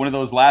to get one of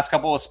those last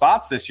couple of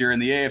spots this year in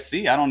the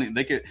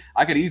AFC.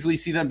 I could easily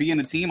see them being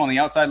a team on the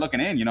outside looking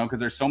in, because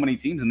there's so many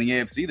teams in the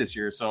AFC this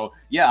year. So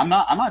yeah, I'm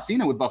not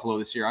seeing it with Buffalo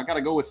this year. I got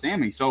to go with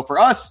Sammy. So for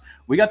us,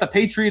 we got the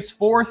Patriots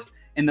 4th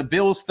and the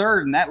Bills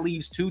 3rd, and that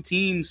leaves 2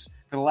 teams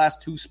for the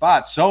last 2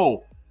 spots.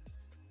 So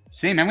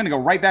Sammy, I'm going to go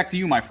right back to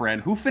you, my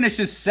friend. Who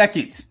finishes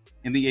 2nd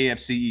in the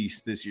AFC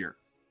East this year?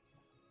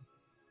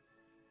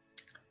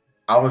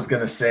 I was going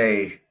to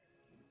say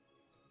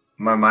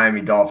my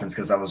Miami Dolphins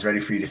because I was ready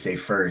for you to say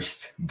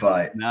first,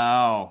 but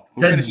no.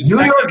 The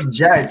New York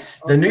Jets.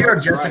 The New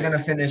York Jets are going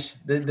to finish.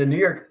 The New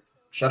York.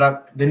 Shut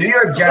up. The New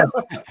York Jets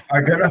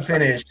are going to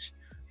finish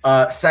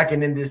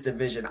 2nd in this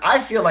division. I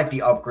feel like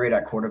the upgrade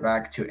at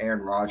quarterback to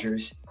Aaron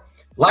Rodgers.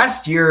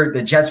 Last year,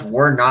 the Jets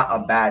were not a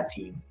bad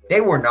team.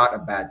 They were not a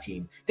bad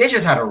team. They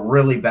just had a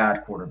really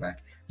bad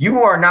quarterback.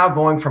 You are now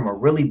going from a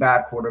really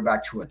bad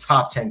quarterback to a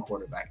top 10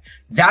 quarterback.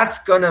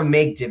 That's going to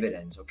make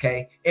dividends,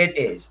 okay? It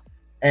is.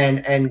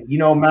 And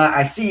Matt,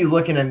 I see you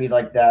looking at me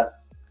like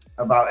that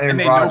about Aaron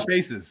Rodgers. No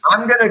faces.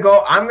 I'm gonna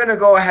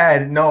go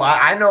ahead. No,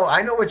 I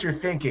know what you're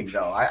thinking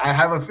though. I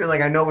have a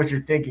feeling I know what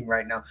you're thinking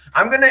right now.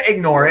 I'm gonna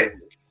ignore it.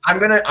 I'm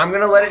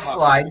gonna let it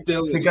slide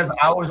because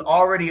I was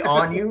already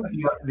on you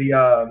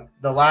the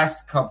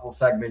last couple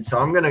segments. So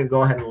I'm gonna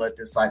go ahead and let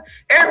this slide.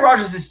 Aaron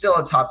Rodgers is still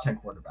a top 10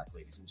 quarterback,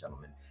 ladies and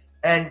gentlemen.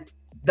 And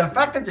the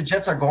fact that the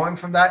Jets are going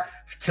from that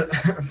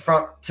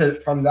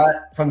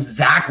from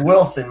Zach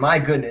Wilson, my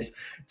goodness,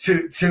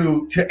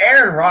 to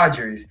Aaron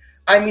Rodgers,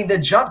 I mean, the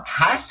jump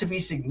has to be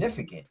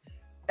significant.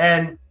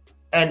 And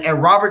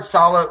Robert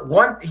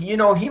Saleh,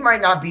 he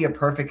might not be a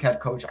perfect head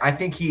coach. I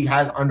think he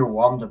has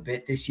underwhelmed a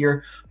bit this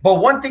year.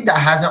 But one thing that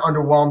hasn't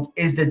underwhelmed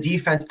is the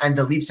defense and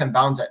the leaps and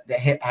bounds that the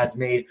hit has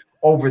made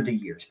over the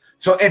years.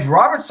 So if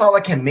Robert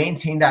Saleh can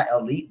maintain that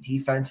elite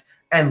defense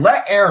and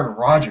let Aaron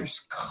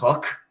Rodgers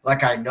cook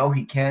like I know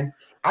he can,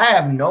 I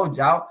have no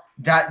doubt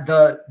that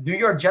the New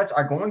York Jets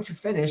are going to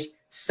finish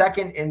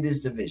 2nd in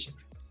this division.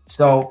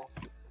 So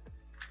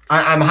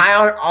I'm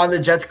higher on the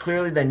Jets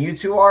clearly than you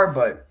two are,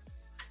 but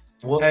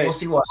we'll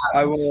see what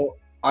happens.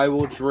 I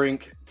will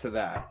drink to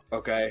that.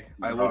 Okay,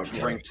 I will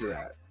drink to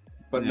that.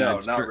 But no,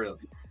 not really.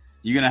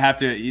 You're gonna have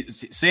to.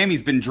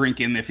 Sammy's been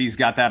drinking if he's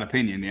got that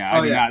opinion. Yeah,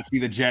 I do not see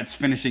the Jets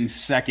finishing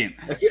 2nd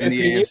in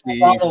the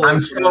AFC. I'm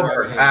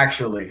sober,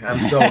 actually.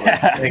 I'm sober.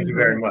 Thank you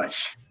very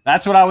much.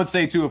 That's what I would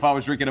say, too, if I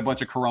was drinking a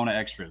bunch of Corona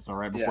extras, all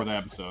right, before the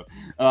episode.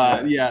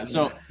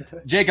 So,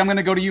 Jake, I'm going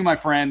to go to you, my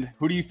friend.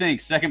 Who do you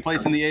think? 2nd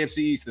place in the AFC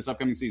East this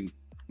upcoming season?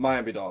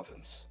 Miami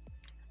Dolphins.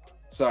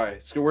 Sorry.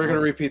 So we're going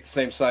to repeat the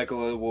same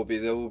cycle. There will be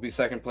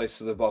 2nd place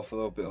to the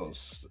Buffalo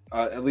Bills,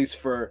 at least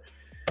for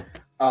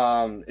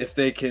if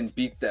they can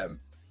beat them.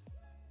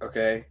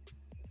 Okay?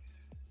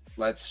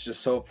 Let's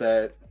just hope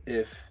that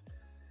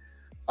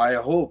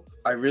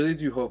I really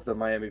do hope that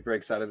Miami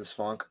breaks out of this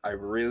funk. I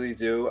really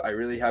do. I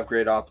really have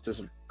great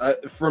optimism.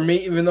 For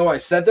me, even though I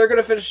said they're going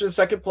to finish in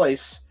 2nd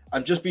place,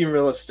 I'm just being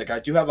realistic. I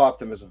do have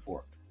optimism for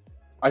them.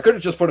 I could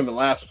have just put them in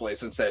last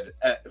place and said,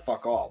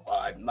 fuck all.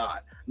 I'm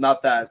not.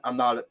 I'm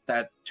not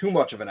that too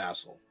much of an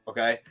asshole,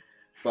 okay?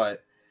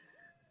 But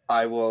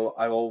I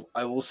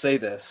will say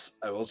this.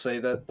 I will say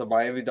that the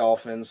Miami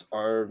Dolphins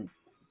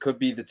could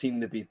be the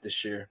team to beat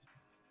this year.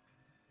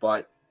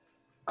 But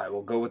I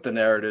will go with the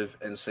narrative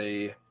and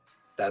say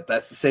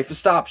that's the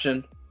safest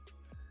option.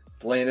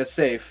 Playing it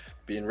safe,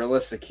 being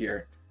realistic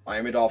here.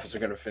 Miami Dolphins are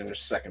going to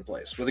finish 2nd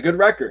place with a good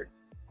record.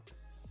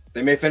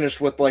 They may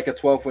finish with like a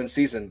 12-win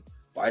season,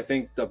 but I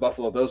think the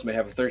Buffalo Bills may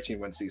have a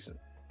 13-win season.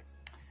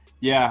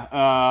 Yeah,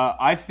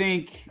 I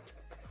think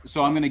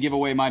so. I'm going to give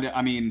away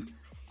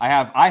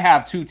I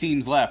have 2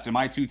 teams left, and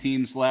my 2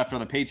 teams left are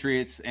the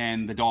Patriots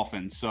and the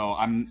Dolphins. So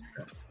I'm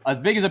as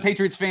big as a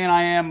Patriots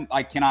fan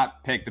I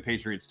cannot pick the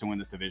Patriots to win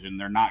this division.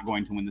 They're not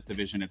going to win this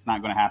division. It's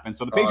not going to happen.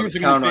 So the Patriots are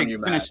going to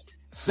finish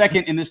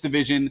 2nd in this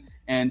division.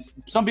 And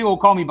some people will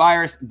call me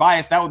biased.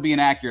 That would be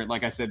inaccurate,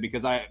 like I said,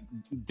 because I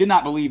did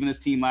not believe in this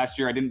team last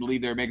year. I didn't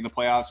believe they were making the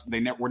playoffs.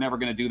 They were never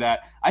going to do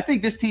that. I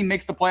think this team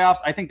makes the playoffs.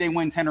 I think they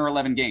win 10 or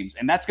 11 games,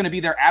 and that's going to be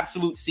their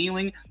absolute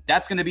ceiling.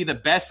 That's going to be the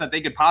best that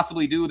they could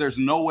possibly do. There's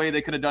no way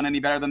they could have done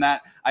any better than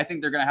that. I think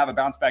they're going to have a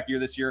bounce back year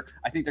this year.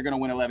 I think they're going to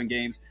win 11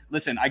 games.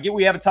 Listen, I get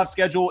we have a tough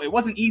schedule. It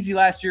wasn't easy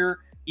last year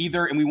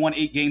either, and we won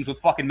 8 games with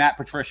fucking Matt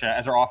Patricia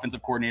as our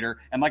offensive coordinator.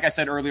 And like I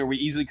said earlier, we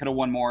easily could have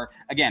won more.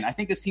 Again, I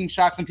think this team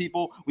shocks some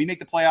people. We make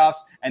the playoffs,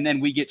 and then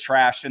we get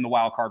trashed in the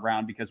wild card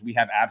round because we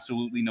have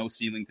absolutely no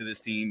ceiling to this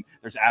team.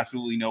 There's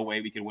absolutely no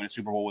way we could win a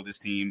Super Bowl with this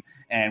team,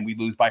 and we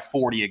lose by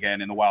 40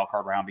 again in the wild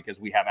card round because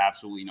we have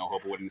absolutely no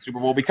hope of winning the Super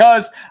Bowl.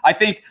 Because I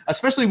think,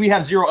 especially we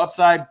have zero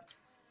upside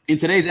in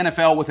today's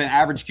NFL with an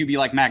average QB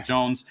like Mac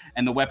Jones,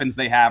 and the weapons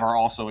they have are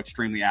also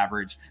extremely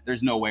average.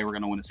 There's no way we're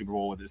going to win a Super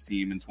Bowl with this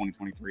team in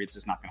 2023. It's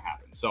just not going to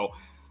happen. So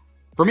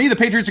for me, the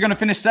Patriots are going to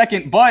finish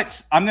 2nd,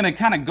 but I'm going to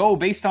kind of go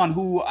based on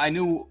who I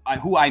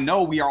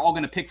know we are all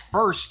going to pick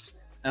first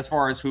as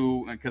far as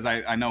who, because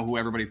I know who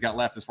everybody's got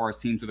left as far as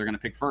teams who they're going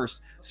to pick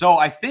first. So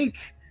I think,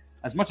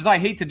 as much as I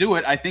hate to do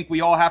it, I think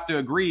we all have to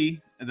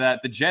agree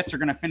that the Jets are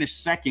going to finish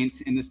second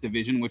in this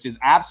division, which is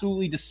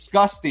absolutely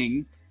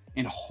disgusting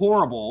and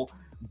horrible.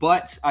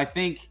 But I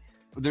think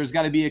there's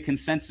got to be a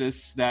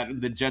consensus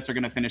that the Jets are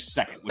going to finish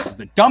second, which is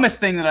the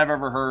dumbest thing that I've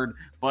ever heard.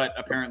 But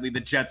apparently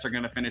the Jets are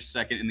going to finish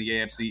second in the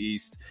AFC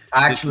East.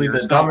 Actually,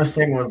 the dumbest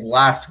thing was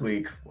last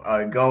week.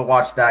 Go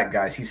watch that,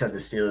 guys. He said the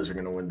Steelers are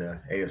going to win the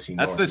AFC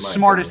North. That's the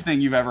smartest thing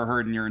you've ever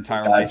heard in your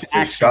entire life.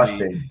 That's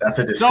disgusting. That's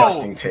a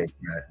disgusting take,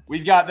 Matt.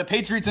 We've got the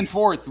Patriots in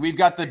fourth. We've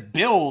got the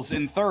Bills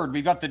in third.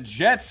 We've got the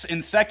Jets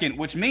in second,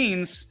 which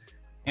means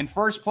in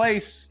first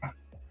place,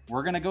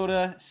 we're going to go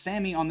to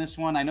Sammy on this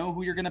one. I know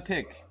who you're going to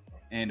pick.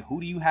 And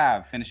who do you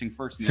have finishing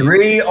first?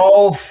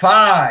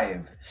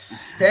 305.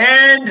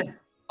 Stand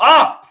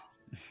up.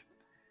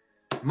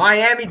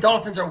 Miami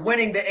Dolphins are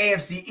winning the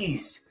AFC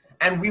East.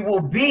 And we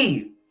will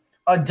be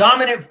a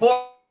dominant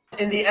force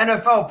in the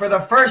NFL for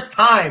the first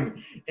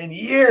time in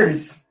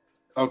years.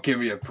 Oh, give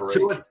me a break.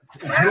 Tua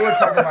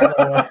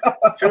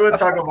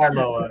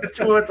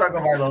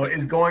Tagovailoa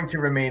is going to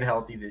remain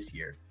healthy this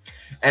year.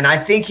 And I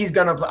think he's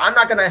going to play. I'm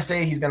not going to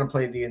say he's going to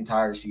play the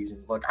entire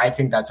season. Look, I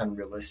think that's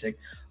unrealistic.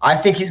 I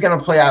think he's going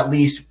to play at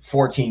least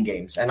 14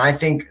 games. And I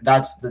think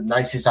that's the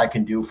nicest I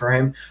can do for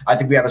him. I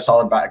think we have a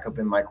solid backup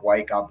in Mike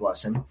White. God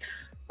bless him.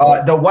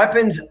 The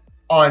weapons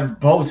on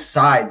both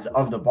sides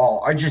of the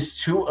ball are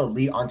just too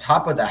elite on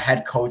top of the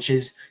head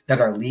coaches that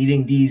are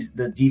leading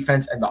the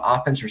defense and the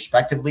offense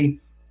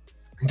respectively.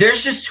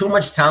 There's just too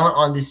much talent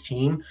on this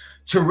team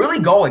to really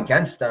go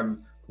against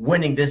them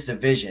winning this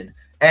division.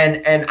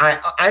 And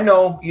I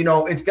know,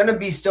 it's going to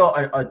be still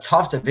a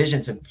tough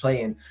division to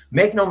play in.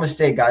 Make no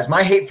mistake, guys.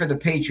 My hate for the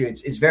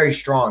Patriots is very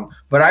strong,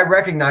 but I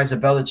recognize a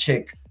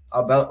Belichick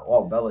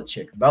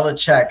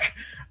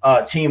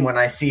team when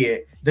I see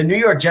it. The New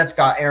York Jets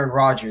got Aaron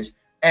Rodgers,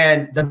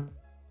 and the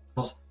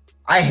Bills.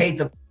 I hate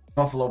the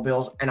Buffalo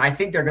Bills, and I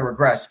think they're going to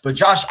regress. But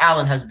Josh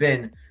Allen has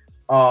been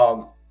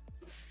our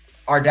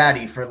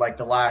daddy for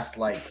the last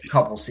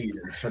couple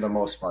seasons for the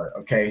most part.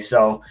 Okay,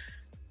 so.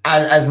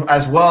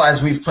 As well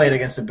as we've played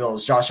against the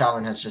Bills, Josh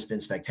Allen has just been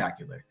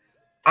spectacular.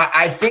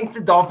 I think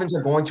the Dolphins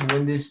are going to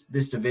win this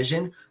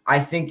division. I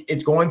think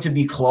it's going to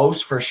be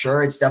close for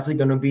sure. It's definitely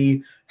going to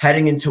be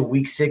heading into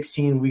week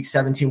 16, week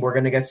 17. We're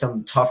going to get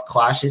some tough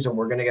clashes, and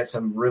we're going to get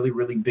some really,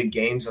 really big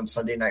games on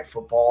Sunday Night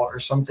Football or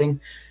something.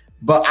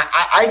 But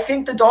I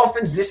think the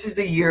Dolphins, this is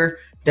the year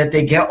that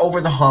they get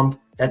over the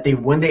hump, that they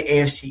win the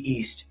AFC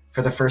East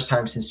for the first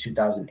time since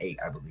 2008,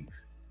 I believe.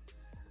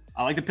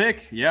 I like the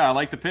pick. Yeah, I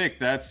like the pick.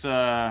 That's,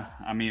 I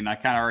kind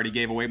of already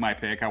gave away my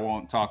pick. I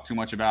won't talk too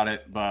much about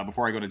it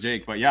before I go to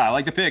Jake. But yeah, I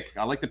like the pick.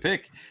 I don't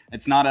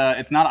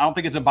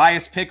think it's a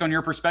biased pick on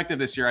your perspective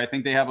this year. I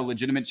think they have a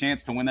legitimate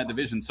chance to win that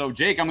division. So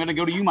Jake, I'm going to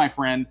go to you, my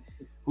friend.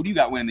 Who do you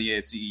got winning the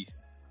AFC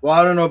East? Well,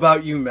 I don't know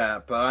about you,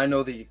 Matt, but I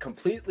know the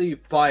completely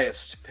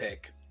biased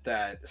pick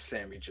that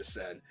Sammy just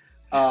said.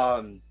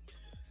 I'm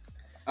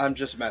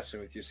just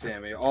messing with you,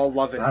 Sammy. All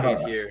love and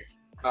hate here.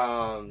 I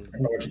don't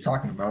know what you're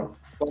talking about.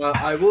 But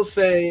I will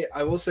say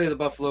the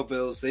Buffalo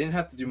Bills, they didn't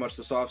have to do much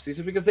this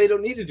offseason because they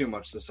don't need to do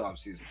much this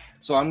offseason.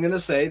 So I'm going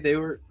to say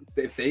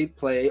if they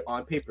play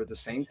on paper the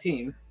same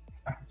team,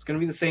 it's going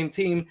to be the same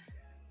team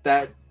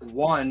that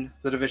won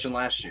the division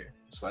last year.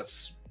 So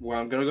that's what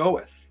I'm going to go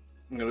with.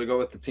 I'm going to go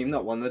with the team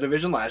that won the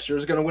division last year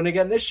is going to win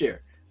again this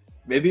year.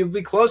 Maybe it'll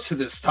be closer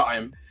this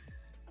time.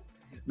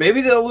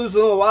 Maybe they'll lose a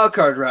little wild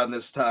card round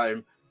this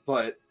time,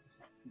 but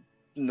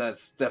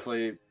that's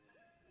definitely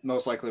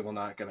most likely will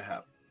not going to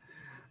happen.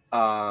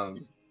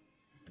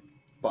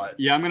 But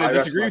yeah, I'm going to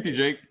disagree with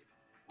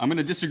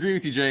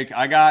you, Jake.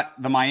 I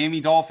got the Miami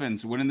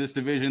Dolphins winning this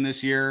division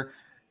this year.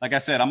 Like I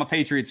said, I'm a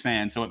Patriots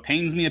fan, so it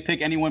pains me to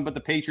pick anyone but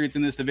the Patriots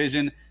in this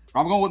division.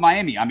 I'm going with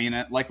Miami. I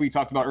mean, like we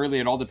talked about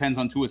earlier, it all depends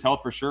on Tua's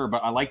health for sure,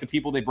 but I like the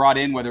people they brought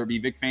in, whether it be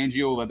Vic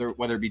Fangio,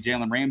 whether it be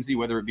Jalen Ramsey,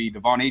 whether it be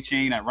Devon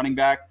Achane at running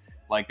back.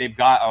 Like, they've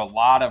got a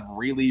lot of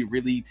really,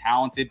 really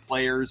talented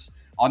players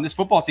on this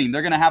football team.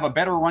 They're going to have a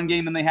better run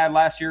game than they had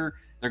last year.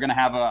 They're going to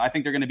have I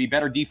think they're going to be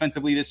better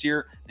defensively this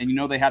year.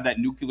 And they have that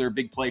nuclear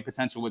big play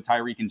potential with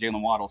Tyreek and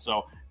Jalen Waddle.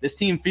 So this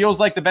team feels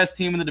like the best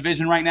team in the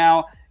division right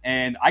now.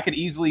 And I could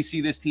easily see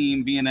this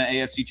team being an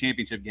AFC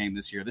championship game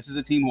this year. This is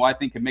a team who I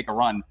think can make a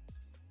run.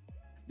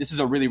 This is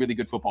a really, really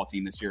good football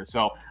team this year.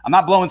 So I'm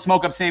not blowing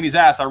smoke up Sammy's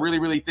ass. I really,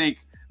 really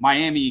think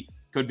Miami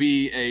could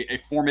be a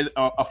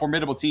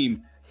formidable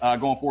team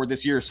going forward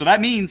this year. So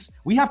that means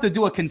we have to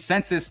do a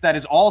consensus that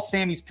is all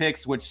Sammy's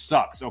picks, which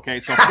sucks. Okay,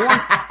 so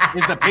fourth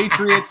is the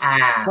Patriots,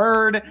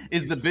 third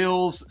is the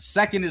Bills,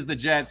 second is the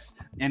Jets,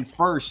 and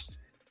first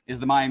is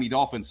the Miami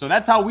Dolphins. So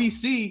that's how we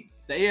see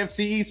the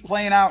AFC East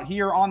playing out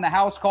here on the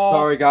house call.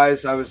 Sorry,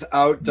 guys, I was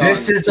outdone.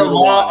 This is the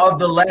law of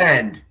the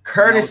land,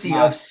 courtesy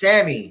of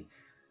Sammy.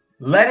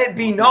 Let it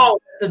be known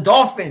that the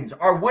Dolphins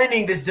are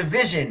winning this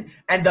division,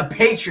 and the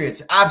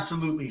Patriots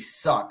absolutely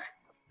suck.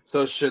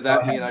 So should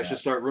that mean I should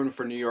start rooting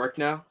for New York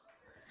now?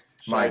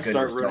 Should I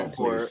start rooting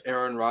for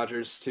Aaron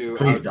Rodgers to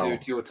outdo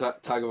Tua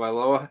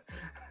Tagovailoa?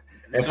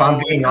 If I'm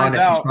being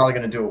honest, he's probably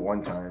going to do it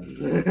one time.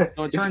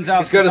 So it turns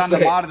out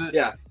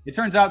it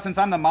turns out since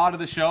I'm the mod of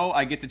the show,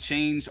 I get to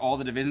change all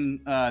the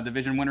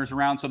division winners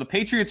around. So the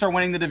Patriots are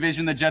winning the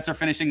division, the Jets are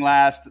finishing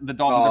last, the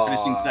Dolphins are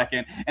finishing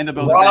second, and the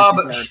Bills are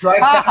finishing third. Strike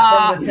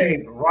that from the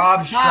tape.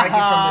 Rob, strike it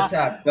from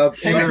the tape. The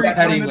Patriots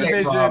winning the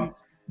division.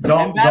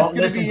 Don't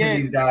listen to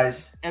these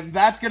guys. And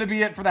that's going to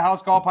be it for the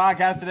House Call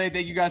podcast today.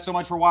 Thank you guys so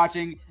much for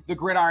watching the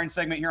Gridiron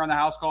segment here on the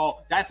House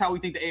Call. That's how we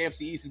think the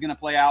AFC East is going to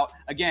play out.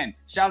 Again,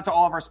 shout out to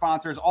all of our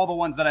sponsors, all the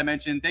ones that I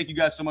mentioned. Thank you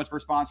guys so much for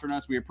sponsoring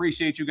us. We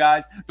appreciate you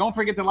guys. Don't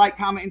forget to like,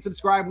 comment, and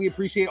subscribe. We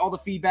appreciate all the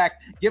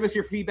feedback. Give us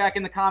your feedback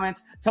in the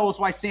comments. Tell us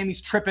why Sammy's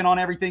tripping on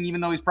everything,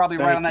 even though he's probably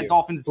right on that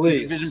Dolphins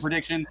division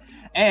prediction.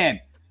 And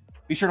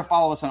be sure to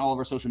follow us on all of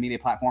our social media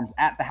platforms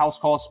at The House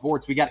Call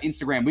Sports. We got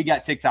Instagram, we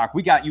got TikTok,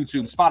 we got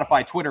YouTube,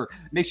 Spotify, Twitter.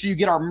 Make sure you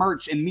get our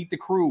merch and meet the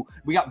crew.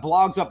 We got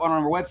blogs up on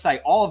our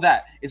website. All of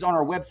that is on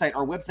our website.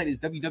 Our website is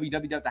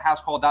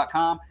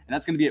www.thehousecall.com, and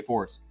that's going to be it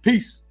for us.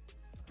 Peace.